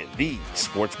VSiN, the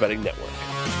Sports Betting Network.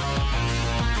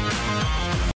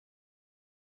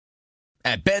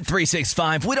 At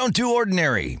Bet365, we don't do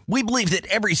ordinary. We believe that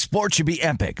every sport should be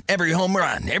epic. Every home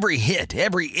run, every hit,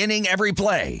 every inning, every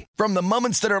play. From the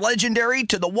moments that are legendary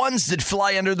to the ones that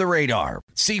fly under the radar.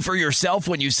 See for yourself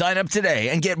when you sign up today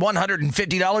and get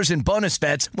 $150 in bonus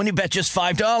bets when you bet just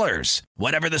 $5.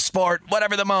 Whatever the sport,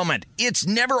 whatever the moment, it's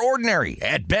never ordinary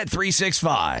at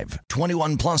Bet365.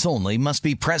 21 plus only. Must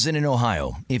be present in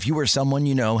Ohio. If you or someone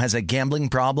you know has a gambling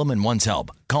problem and wants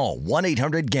help, call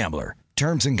 1-800-GAMBLER.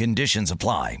 Terms and conditions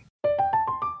apply.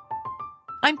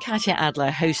 I'm Katya Adler,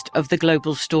 host of The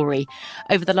Global Story.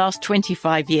 Over the last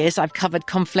 25 years, I've covered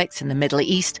conflicts in the Middle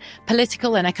East,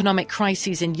 political and economic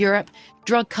crises in Europe,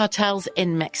 drug cartels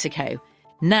in Mexico.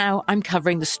 Now I'm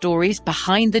covering the stories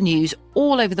behind the news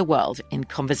all over the world in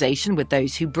conversation with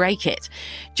those who break it.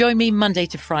 Join me Monday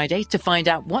to Friday to find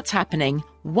out what's happening,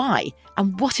 why,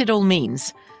 and what it all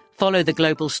means. Follow The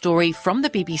Global Story from the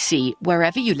BBC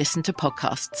wherever you listen to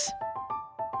podcasts.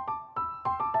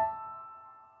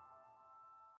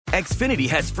 Xfinity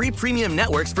has free premium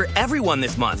networks for everyone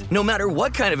this month, no matter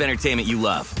what kind of entertainment you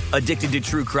love. Addicted to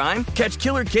true crime? Catch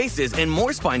killer cases and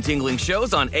more spine-tingling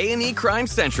shows on A&E Crime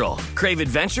Central. Crave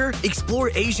adventure?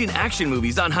 Explore Asian action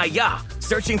movies on Hi-YAH.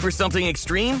 Searching for something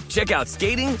extreme? Check out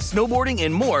skating, snowboarding,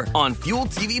 and more on Fuel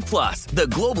TV Plus, the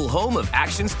global home of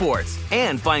action sports.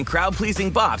 And find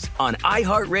crowd-pleasing bops on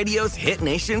iHeartRadio's Hit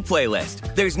Nation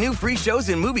playlist. There's new free shows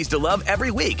and movies to love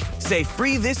every week. Say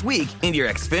free this week in your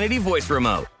Xfinity voice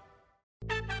remote.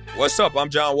 What's up? I'm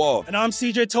John Wall. And I'm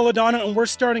CJ Toledano, and we're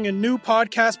starting a new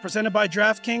podcast presented by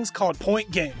DraftKings called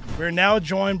Point Game. We're now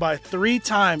joined by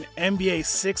three-time NBA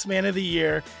Sixth Man of the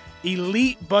Year,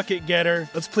 elite bucket getter.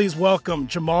 Let's please welcome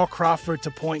Jamal Crawford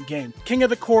to Point Game. King of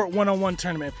the Court one-on-one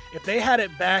tournament. If they had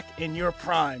it back in your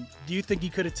prime, do you think you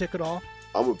could have took it all?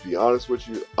 I'm going to be honest with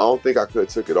you. I don't think I could have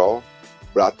took it all,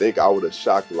 but I think I would have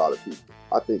shocked a lot of people.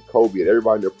 I think Kobe and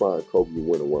everybody in their prime, Kobe would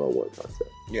win a one-on-one contest.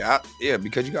 Yeah,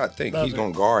 because you got to think he's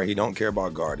going to guard. He don't care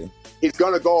about guarding. He's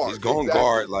going to guard. He's going to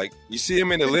guard. Like, you see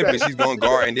him in the Olympics, he's going to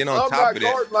guard. And then on top of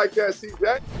that. Like that,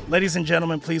 CJ. Ladies and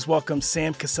gentlemen, please welcome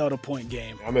Sam Cassell to Point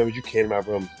Game. I remember you came to my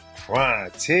room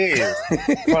crying, tears.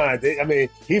 Crying. I mean,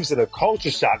 he was in a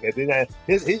culture shock. And then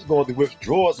he's going through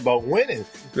withdrawals about winning.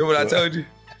 Remember what I told you?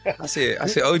 I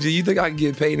said, OG, you think I can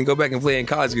get paid and go back and play in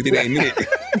college because it ain't it?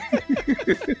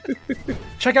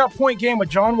 Check out Point Game with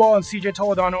John Wall and CJ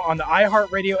Toledano on the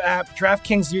iHeartRadio app,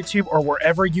 DraftKings YouTube, or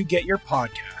wherever you get your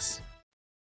podcasts.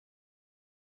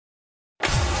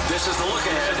 This is the Look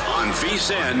Ahead on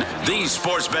VSiN, the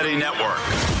Sports Betting Network.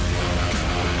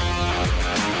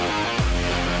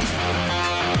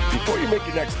 Before you make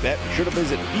your next bet, be sure to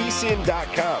visit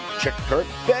vsin.com. Check the current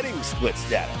betting splits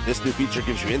data. This new feature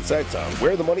gives you insights on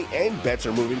where the money and bets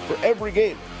are moving for every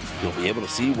game. You'll be able to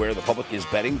see where the public is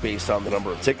betting based on the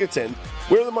number of tickets and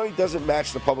where the money doesn't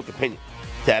match the public opinion.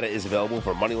 Data is available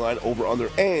for moneyline, over, under,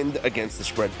 and against the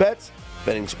spread bets.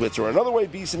 Betting splits are another way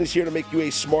VSiN is here to make you a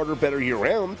smarter, better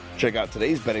year-round. Check out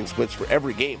today's betting splits for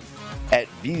every game at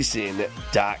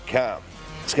vsin.com.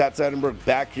 Scott Seidenberg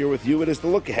back here with you. It is the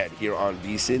Look Ahead here on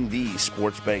VSiN, the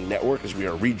Sports Betting Network, as we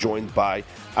are rejoined by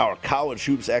our college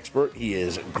hoops expert. He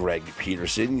is Greg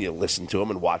Peterson. You listen to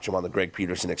him and watch him on the Greg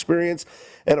Peterson Experience.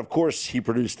 And, of course, he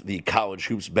produced the College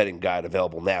Hoops Betting Guide,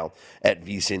 available now at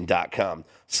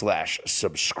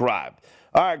vsin.com/subscribe.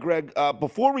 All right, Greg,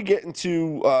 before we get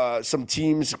into some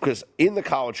teams, because in the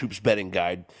College Hoops Betting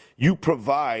Guide, you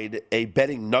provide a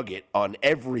betting nugget on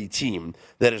every team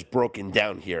that is broken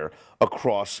down here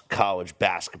across college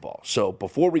basketball. So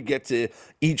before we get to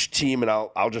each team, and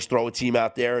I'll just throw a team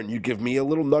out there, and you give me a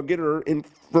little nugget or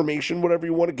information, whatever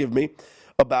you want to give me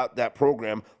about that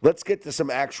program. Let's get to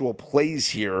some actual plays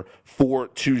here for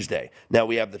Tuesday. Now,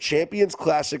 we have the Champions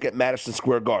Classic at Madison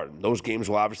Square Garden. Those games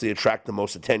will obviously attract the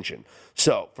most attention.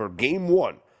 So, for Game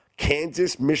 1,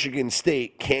 Kansas, Michigan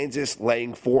State, Kansas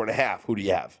laying 4.5. Who do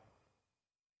you have?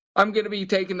 I'm going to be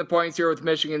taking the points here with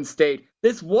Michigan State.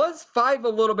 This was 5 a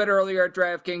little bit earlier at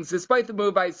DraftKings. Despite the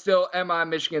move, I still am on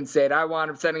Michigan State. I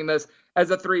wound up setting this as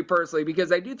a 3 personally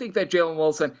because I do think that Jalen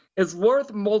Wilson is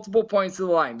worth multiple points to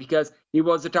the line because he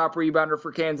was a top rebounder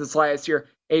for Kansas last year,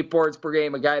 8 boards per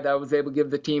game, a guy that was able to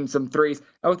give the team some threes.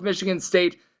 And with Michigan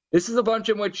State, this is a bunch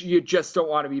in which you just don't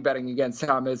want to be betting against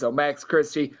Tom Izzo. Max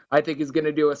Christie, I think, is going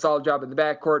to do a solid job in the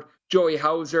backcourt. Joey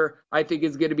Hauser, I think,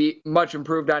 is going to be much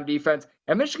improved on defense.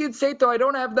 And Michigan State, though, I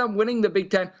don't have them winning the Big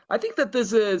Ten. I think that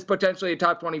this is potentially a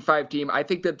top 25 team. I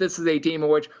think that this is a team in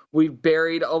which we've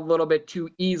buried a little bit too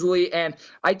easily. And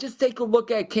I just take a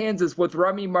look at Kansas with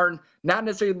Remy Martin not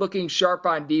necessarily looking sharp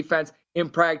on defense in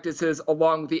practices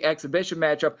along with the exhibition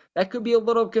matchup. That could be a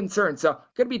little concern. So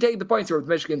going to be taking the points here with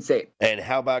Michigan State. And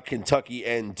how about Kentucky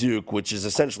and Duke, which is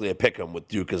essentially a pick-em with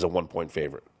Duke as a 1-point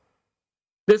favorite?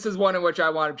 This is one in which I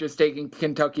wound up just taking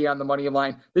Kentucky on the money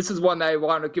line. This is one that I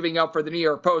wound up giving up for the New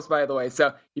York Post, by the way.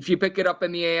 So if you pick it up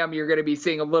in the AM, you're going to be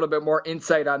seeing a little bit more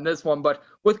insight on this one. But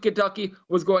with Kentucky,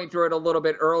 was going through it a little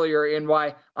bit earlier in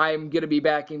why I'm going to be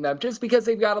backing them. Just because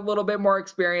they've got a little bit more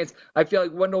experience. I feel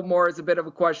like Wendell Moore is a bit of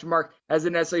a question mark,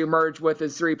 hasn't necessarily emerged with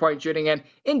his three-point shooting. And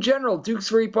in general, Duke's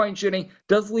three-point shooting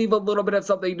does leave a little bit of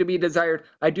something to be desired.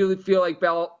 I do feel like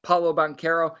Paolo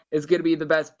Banchero is going to be the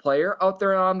best player out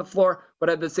there on the floor. But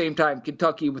at the same time,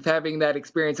 Kentucky, with having that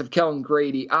experience of Kellen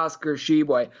Grady, Oscar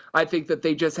Tshiebwe, I think that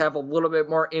they just have a little bit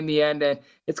more in the end. And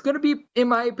it's going to be, in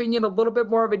my opinion, a little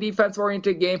bit more of a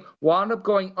defense-oriented game. Wound up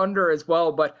going under as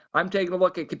well. But I'm taking a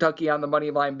look at Kentucky on the money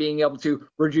line, being able to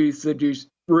reduce the juice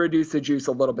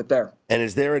a little bit there. And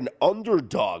is there an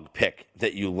underdog pick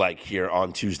that you like here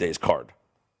on Tuesday's card?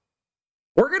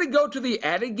 We're going to go to the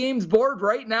added games board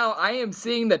right now. I am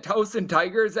seeing the Towson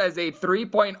Tigers as a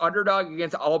 3-point underdog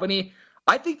against Albany.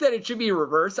 I think that it should be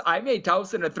reversed. I made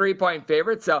Towson a 3-point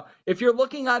favorite. So if you're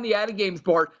looking on the added games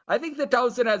board, I think that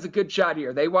Towson has a good shot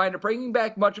here. They wind up bringing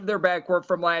back much of their backcourt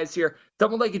from last year.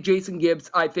 Someone like a Jason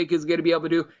Gibbs, I think, is going to be able to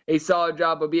do a solid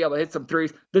job of being able to hit some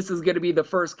threes. This is going to be the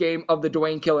first game of the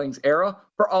Dwayne Killings era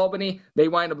for Albany. They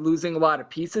wind up losing a lot of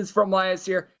pieces from last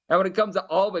year. And when it comes to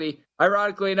Albany,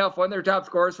 ironically enough, one of their top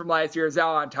scorers from last year is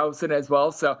Alan Towson as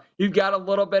well. So you've got a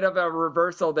little bit of a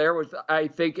reversal there, which I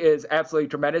think is absolutely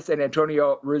tremendous, and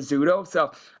Antonio Rizzuto.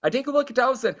 So I take a look at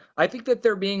Towson. I think that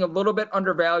they're being a little bit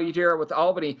undervalued here with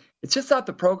Albany. It's just not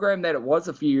the program that it was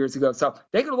a few years ago. So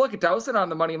taking a look at Towson on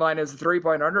the money line as a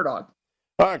 3-point underdog.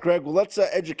 All right, Greg, well, let's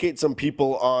educate some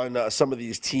people on some of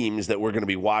these teams that we're going to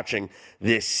be watching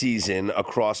this season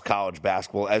across college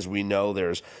basketball. As we know,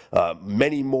 there's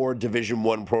many more Division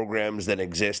I programs than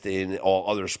exist in all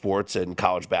other sports, and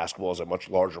college basketball is a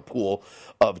much larger pool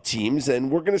of teams.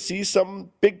 And we're going to see some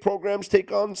big programs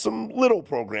take on some little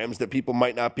programs that people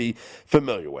might not be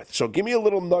familiar with. So give me a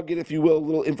little nugget, if you will, a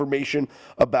little information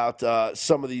about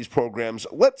some of these programs.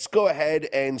 Let's go ahead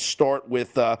and start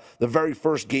with the very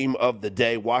first game of the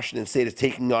day. Washington State is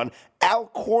taking on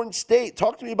Alcorn State.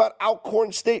 Talk to me about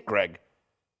Alcorn State, Greg.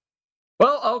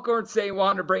 Well, Alcorn State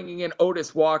wanted to bring in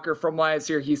Otis Walker from last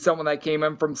year. He's someone that came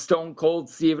in from Stone Cold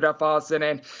Stephen F. Austin.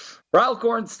 And for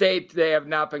Alcorn State, they have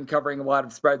not been covering a lot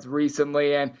of spreads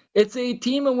recently. And it's a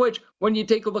team in which, when you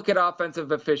take a look at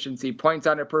offensive efficiency, points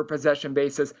on a per possession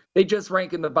basis, they just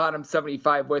rank in the bottom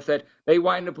 75 with it. They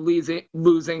wind up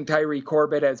losing Tyree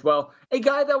Corbett as well, a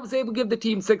guy that was able to give the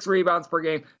team 6 rebounds per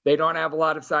game. They don't have a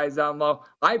lot of size down low.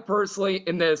 I personally,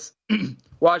 in this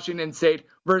Washington State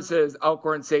versus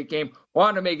Alcorn State game,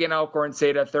 want to make an Alcorn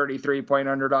State a 33-point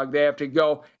underdog. They have to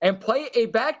go and play a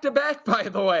back-to-back, by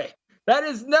the way. That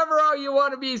is never how you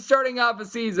want to be starting off a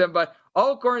season, but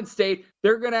Alcorn State,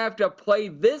 they're going to have to play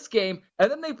this game, and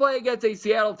then they play against a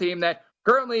Seattle team that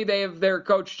currently they have their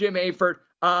coach Jim Hayford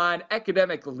on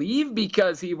academic leave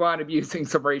because he wound up using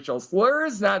some racial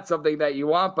slurs. Not something that you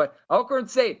want, but Alcorn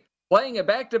State playing a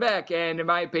back-to-back, and in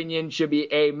my opinion, should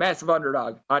be a massive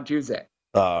underdog on Tuesday.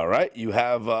 All right, you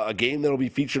have a game that will be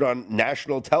featured on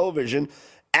national television.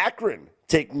 Akron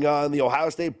taking on the Ohio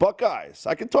State Buckeyes.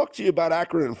 I can talk to you about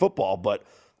Akron in football, but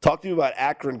talk to me about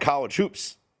Akron college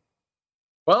hoops.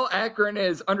 Well, Akron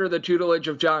is under the tutelage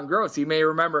of John Gross. You may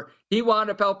remember he wound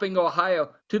up helping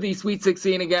Ohio to the Sweet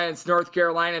 16 against North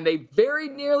Carolina, and they very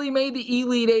nearly made the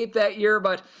Elite Eight that year,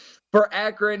 but for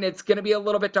Akron, it's going to be a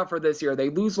little bit tougher this year. They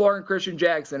lose Lauren Christian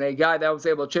Jackson, a guy that was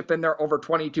able to chip in there over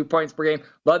 22 points per game,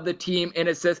 led the team in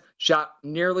assists, shot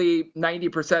nearly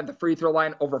 90% at the free throw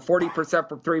line, over 40%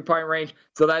 from three-point range.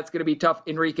 So that's going to be tough.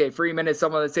 Enrique Freeman is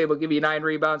someone that's able to give you 9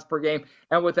 rebounds per game.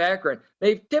 And with Akron,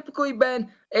 they've typically been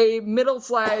a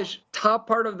middle/top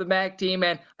part of the MAC team,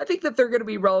 and I think that they're going to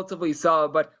be relatively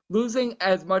solid, but losing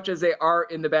as much as they are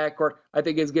in the backcourt, I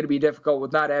think is going to be difficult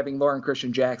with not having Lauren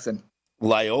Christian Jackson.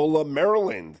 Loyola,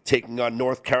 Maryland, taking on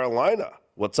North Carolina.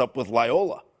 What's up with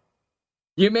Loyola?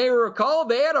 You may recall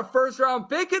they had a first-round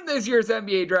pick in this year's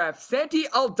NBA draft, Santi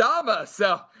Aldama.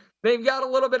 So they've got a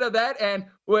little bit of that. And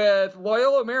with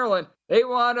Loyola, Maryland, they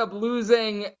wound up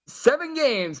losing 7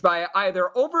 games by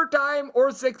either overtime or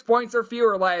 6 points or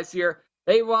fewer last year.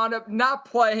 They wound up not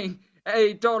playing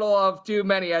a total of too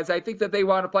many, as I think that they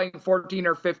wound up playing 14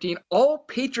 or 15, all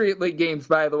Patriot League games,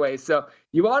 by the way. So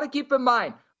you want to keep in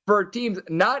mind, for teams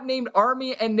not named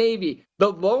Army and Navy, the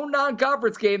lone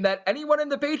non-conference game that anyone in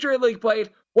the Patriot League played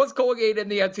was Colgate in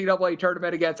the NCAA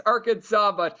tournament against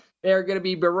Arkansas, but they're going to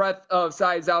be bereft of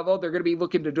size, although they're going to be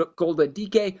looking to Golden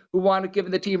DK, who wound up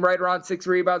giving the team right around 6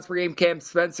 rebounds per game. Cam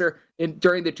Spencer,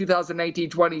 during the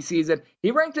 2019-20 season,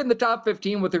 he ranked in the top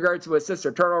 15 with regards to assist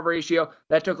or turnover ratio.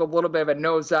 That took a little bit of a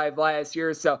nosedive last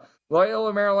year, so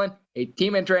Loyola Maryland, a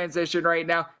team in transition right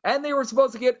now, and they were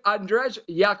supposed to get Andrzej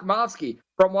Jakubowski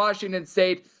from Washington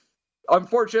State.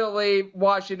 Unfortunately,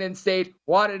 Washington State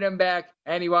wanted him back,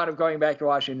 and he wound up going back to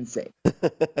Washington State.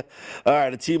 All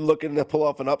right, a team looking to pull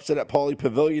off an upset at Pauley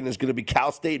Pavilion is going to be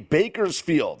Cal State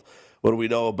Bakersfield. What do we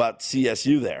know about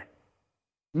CSU there?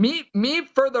 Meet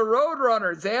for the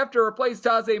Roadrunners. They have to replace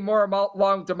Taze Moore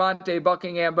along with DeMonte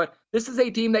Buckingham, but this is a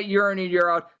team that year in and year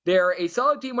out, they're a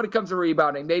solid team when it comes to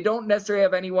rebounding. They don't necessarily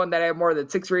have anyone that have more than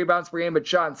 6 rebounds per game, but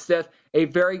Sean Stith, a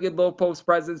very good low post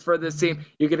presence for this team.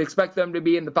 You can expect them to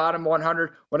be in the bottom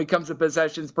 100 when it comes to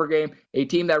possessions per game, a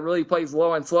team that really plays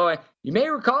low and slow. And you may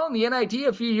recall in the NIT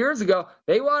a few years ago,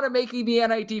 they wound up making the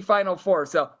NIT Final Four.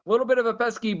 So a little bit of a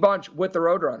pesky bunch with the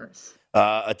Roadrunners.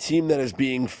 A team that is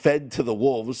being fed to the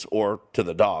Wolves, or to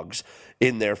the Dogs,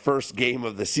 in their first game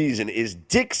of the season is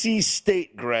Dixie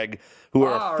State, Greg, who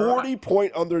are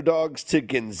 40-point underdogs to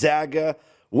Gonzaga.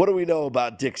 What do we know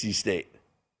about Dixie State?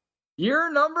 Year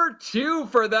number 2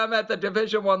 for them at the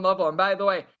Division I level. And by the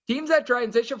way, teams that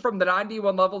transition from the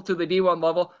non-D1 level to the D1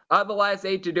 level, out of the last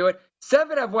 8 to do it,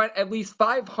 7 have went at least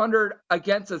 500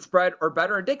 against the spread or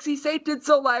better. And Dixie State did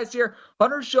so last year.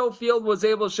 Hunter Schofield was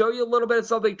able to show you a little bit of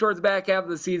something towards the back half of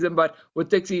the season, but with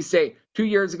Dixie State, 2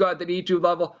 years ago at the D2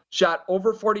 level, shot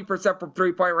over 40% from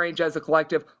three-point range as a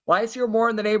collective. Last year, more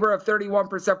in the neighborhood of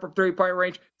 31% from three-point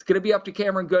range. It's going to be up to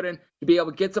Cameron Gooden to be able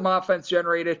to get some offense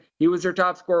generated. He was their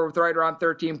top scorer with right around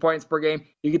 13 points per game.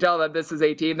 You can tell that this is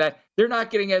a team that they're not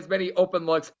getting as many open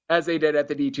looks as they did at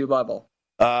the D2 level.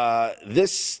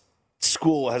 This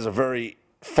school has a very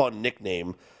fun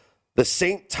nickname, the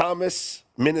St. Thomas,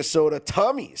 Minnesota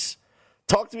Tommies.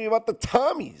 Talk to me about the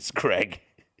Tommies, Greg.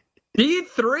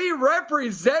 D3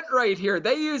 represent right here.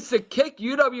 They used to kick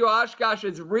UW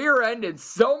Oshkosh's rear end in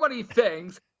so many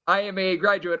things. I am a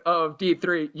graduate of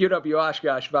D3 UW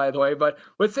Oshkosh, by the way. But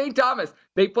with St. Thomas,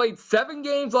 they played 7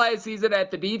 games last season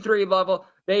at the D3 level.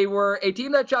 They were a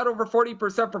team that shot over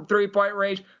 40% from three-point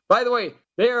range. By the way,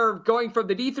 they are going from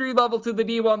the D3 level to the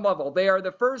D1 level. They are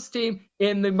the first team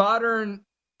in the modern,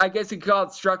 I guess you could call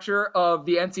it, structure of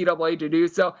the NCAA to do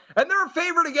so. And they're a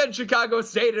favorite against Chicago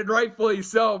State, and rightfully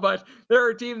so, but they're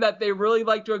a team that they really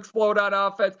like to explode on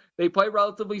offense. They play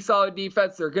relatively solid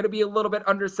defense. They're going to be a little bit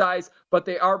undersized, but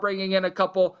they are bringing in a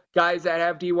couple guys that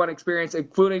have D1 experience,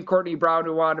 including Courtney Brown,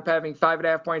 who wound up having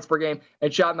 5.5 points per game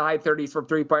and shot in the high 30s from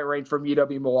three-point range from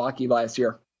UW-Milwaukee last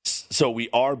year. So we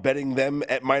are betting them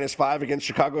at -5 against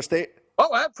Chicago State?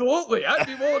 Oh, absolutely. I'd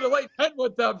be willing to lay 10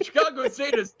 with them. Chicago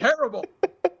State is terrible.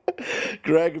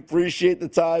 Greg, appreciate the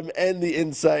time and the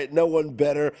insight. No one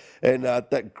better. And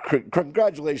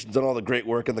congratulations on all the great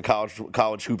work in the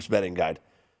college hoops betting guide.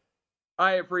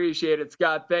 I appreciate it,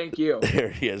 Scott. Thank you. There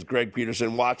he is, Greg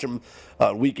Peterson. Watch him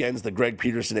on weekends, the Greg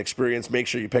Peterson Experience. Make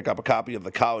sure you pick up a copy of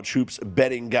the College Hoops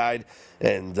Betting Guide.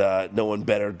 And no one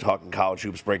better talking college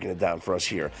hoops, breaking it down for us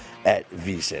here at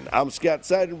VSiN. I'm Scott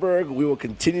Seidenberg. We will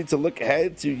continue to look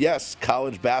ahead to, yes,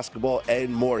 college basketball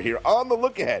and more here on The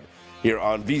Look Ahead here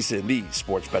on VSiN, the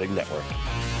Sports Betting Network.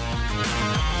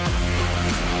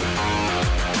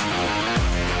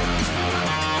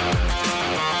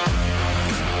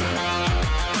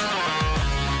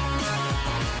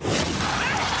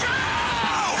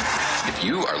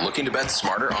 You are looking to bet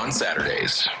smarter on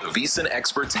Saturdays. The VSiN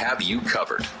experts have you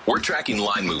covered. We're tracking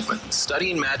line movement,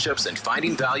 studying matchups, and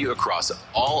finding value across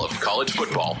all of college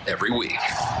football every week.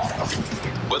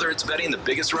 Whether it's betting the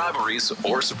biggest rivalries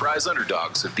or surprise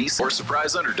underdogs of VSiN, or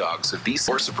surprise underdogs of VSiN,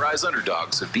 or surprise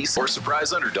underdogs of VSiN, or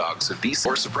surprise underdogs of VSiN,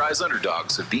 or surprise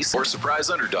underdogs of VSiN, or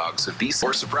surprise underdogs of VSiN,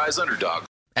 or surprise underdogs.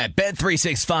 At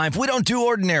Bet365, we don't do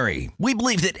ordinary. We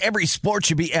believe that every sport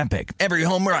should be epic. Every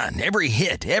home run, every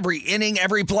hit, every inning,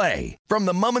 every play. From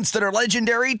the moments that are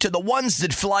legendary to the ones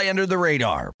that fly under the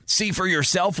radar. See for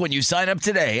yourself when you sign up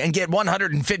today and get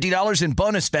 $150 in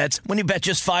bonus bets when you bet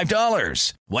just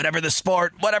 $5. Whatever the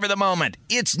sport, whatever the moment,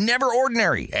 it's never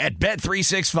ordinary at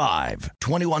Bet365.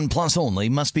 21 plus only.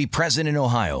 Must be present in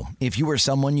Ohio. If you or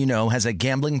someone you know has a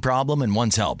gambling problem and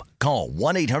wants help, call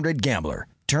 1-800-GAMBLER.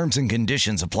 Terms and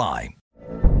conditions apply.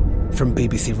 From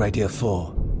BBC Radio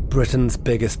 4, Britain's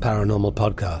biggest paranormal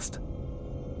podcast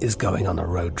is going on a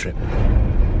road trip.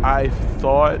 I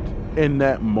thought in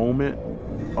that moment,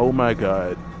 oh my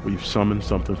God, we've summoned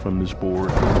something from this board.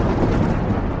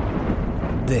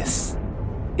 This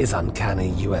is Uncanny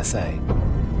USA.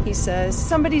 He says,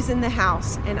 somebody's in the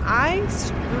house, and I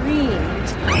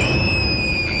screamed.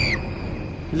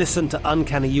 Listen to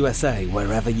Uncanny USA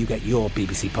wherever you get your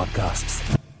BBC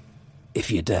podcasts,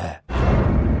 if you dare.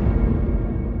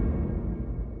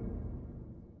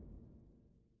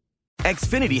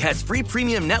 Xfinity has free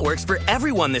premium networks for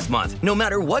everyone this month, no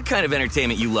matter what kind of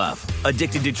entertainment you love.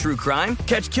 Addicted to true crime?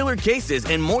 Catch killer cases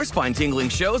and more spine-tingling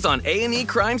shows on A&E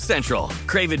Crime Central.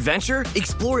 Crave adventure?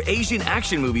 Explore Asian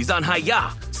action movies on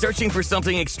Hi-YAH. Searching for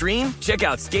something extreme? Check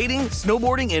out skating,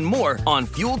 snowboarding, and more on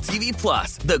Fuel TV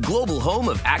Plus, the global home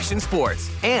of action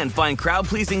sports. And find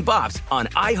crowd-pleasing bops on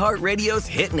iHeartRadio's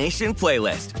Hit Nation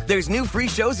playlist. There's new free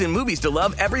shows and movies to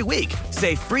love every week.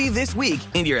 Say free this week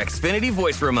in your Xfinity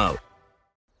voice remote.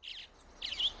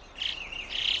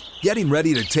 Getting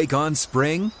ready to take on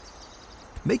spring?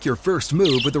 Make your first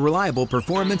move with the reliable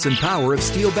performance and power of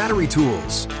Steel battery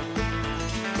tools.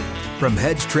 From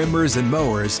hedge trimmers and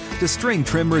mowers to string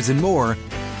trimmers and more,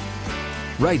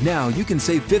 right now you can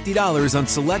save $50 on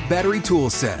select battery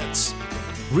tool sets.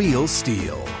 Real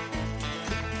Steel.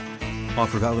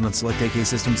 Offer valid on select AK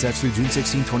system sets through June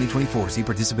 16, 2024. See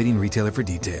participating retailer for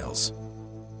details.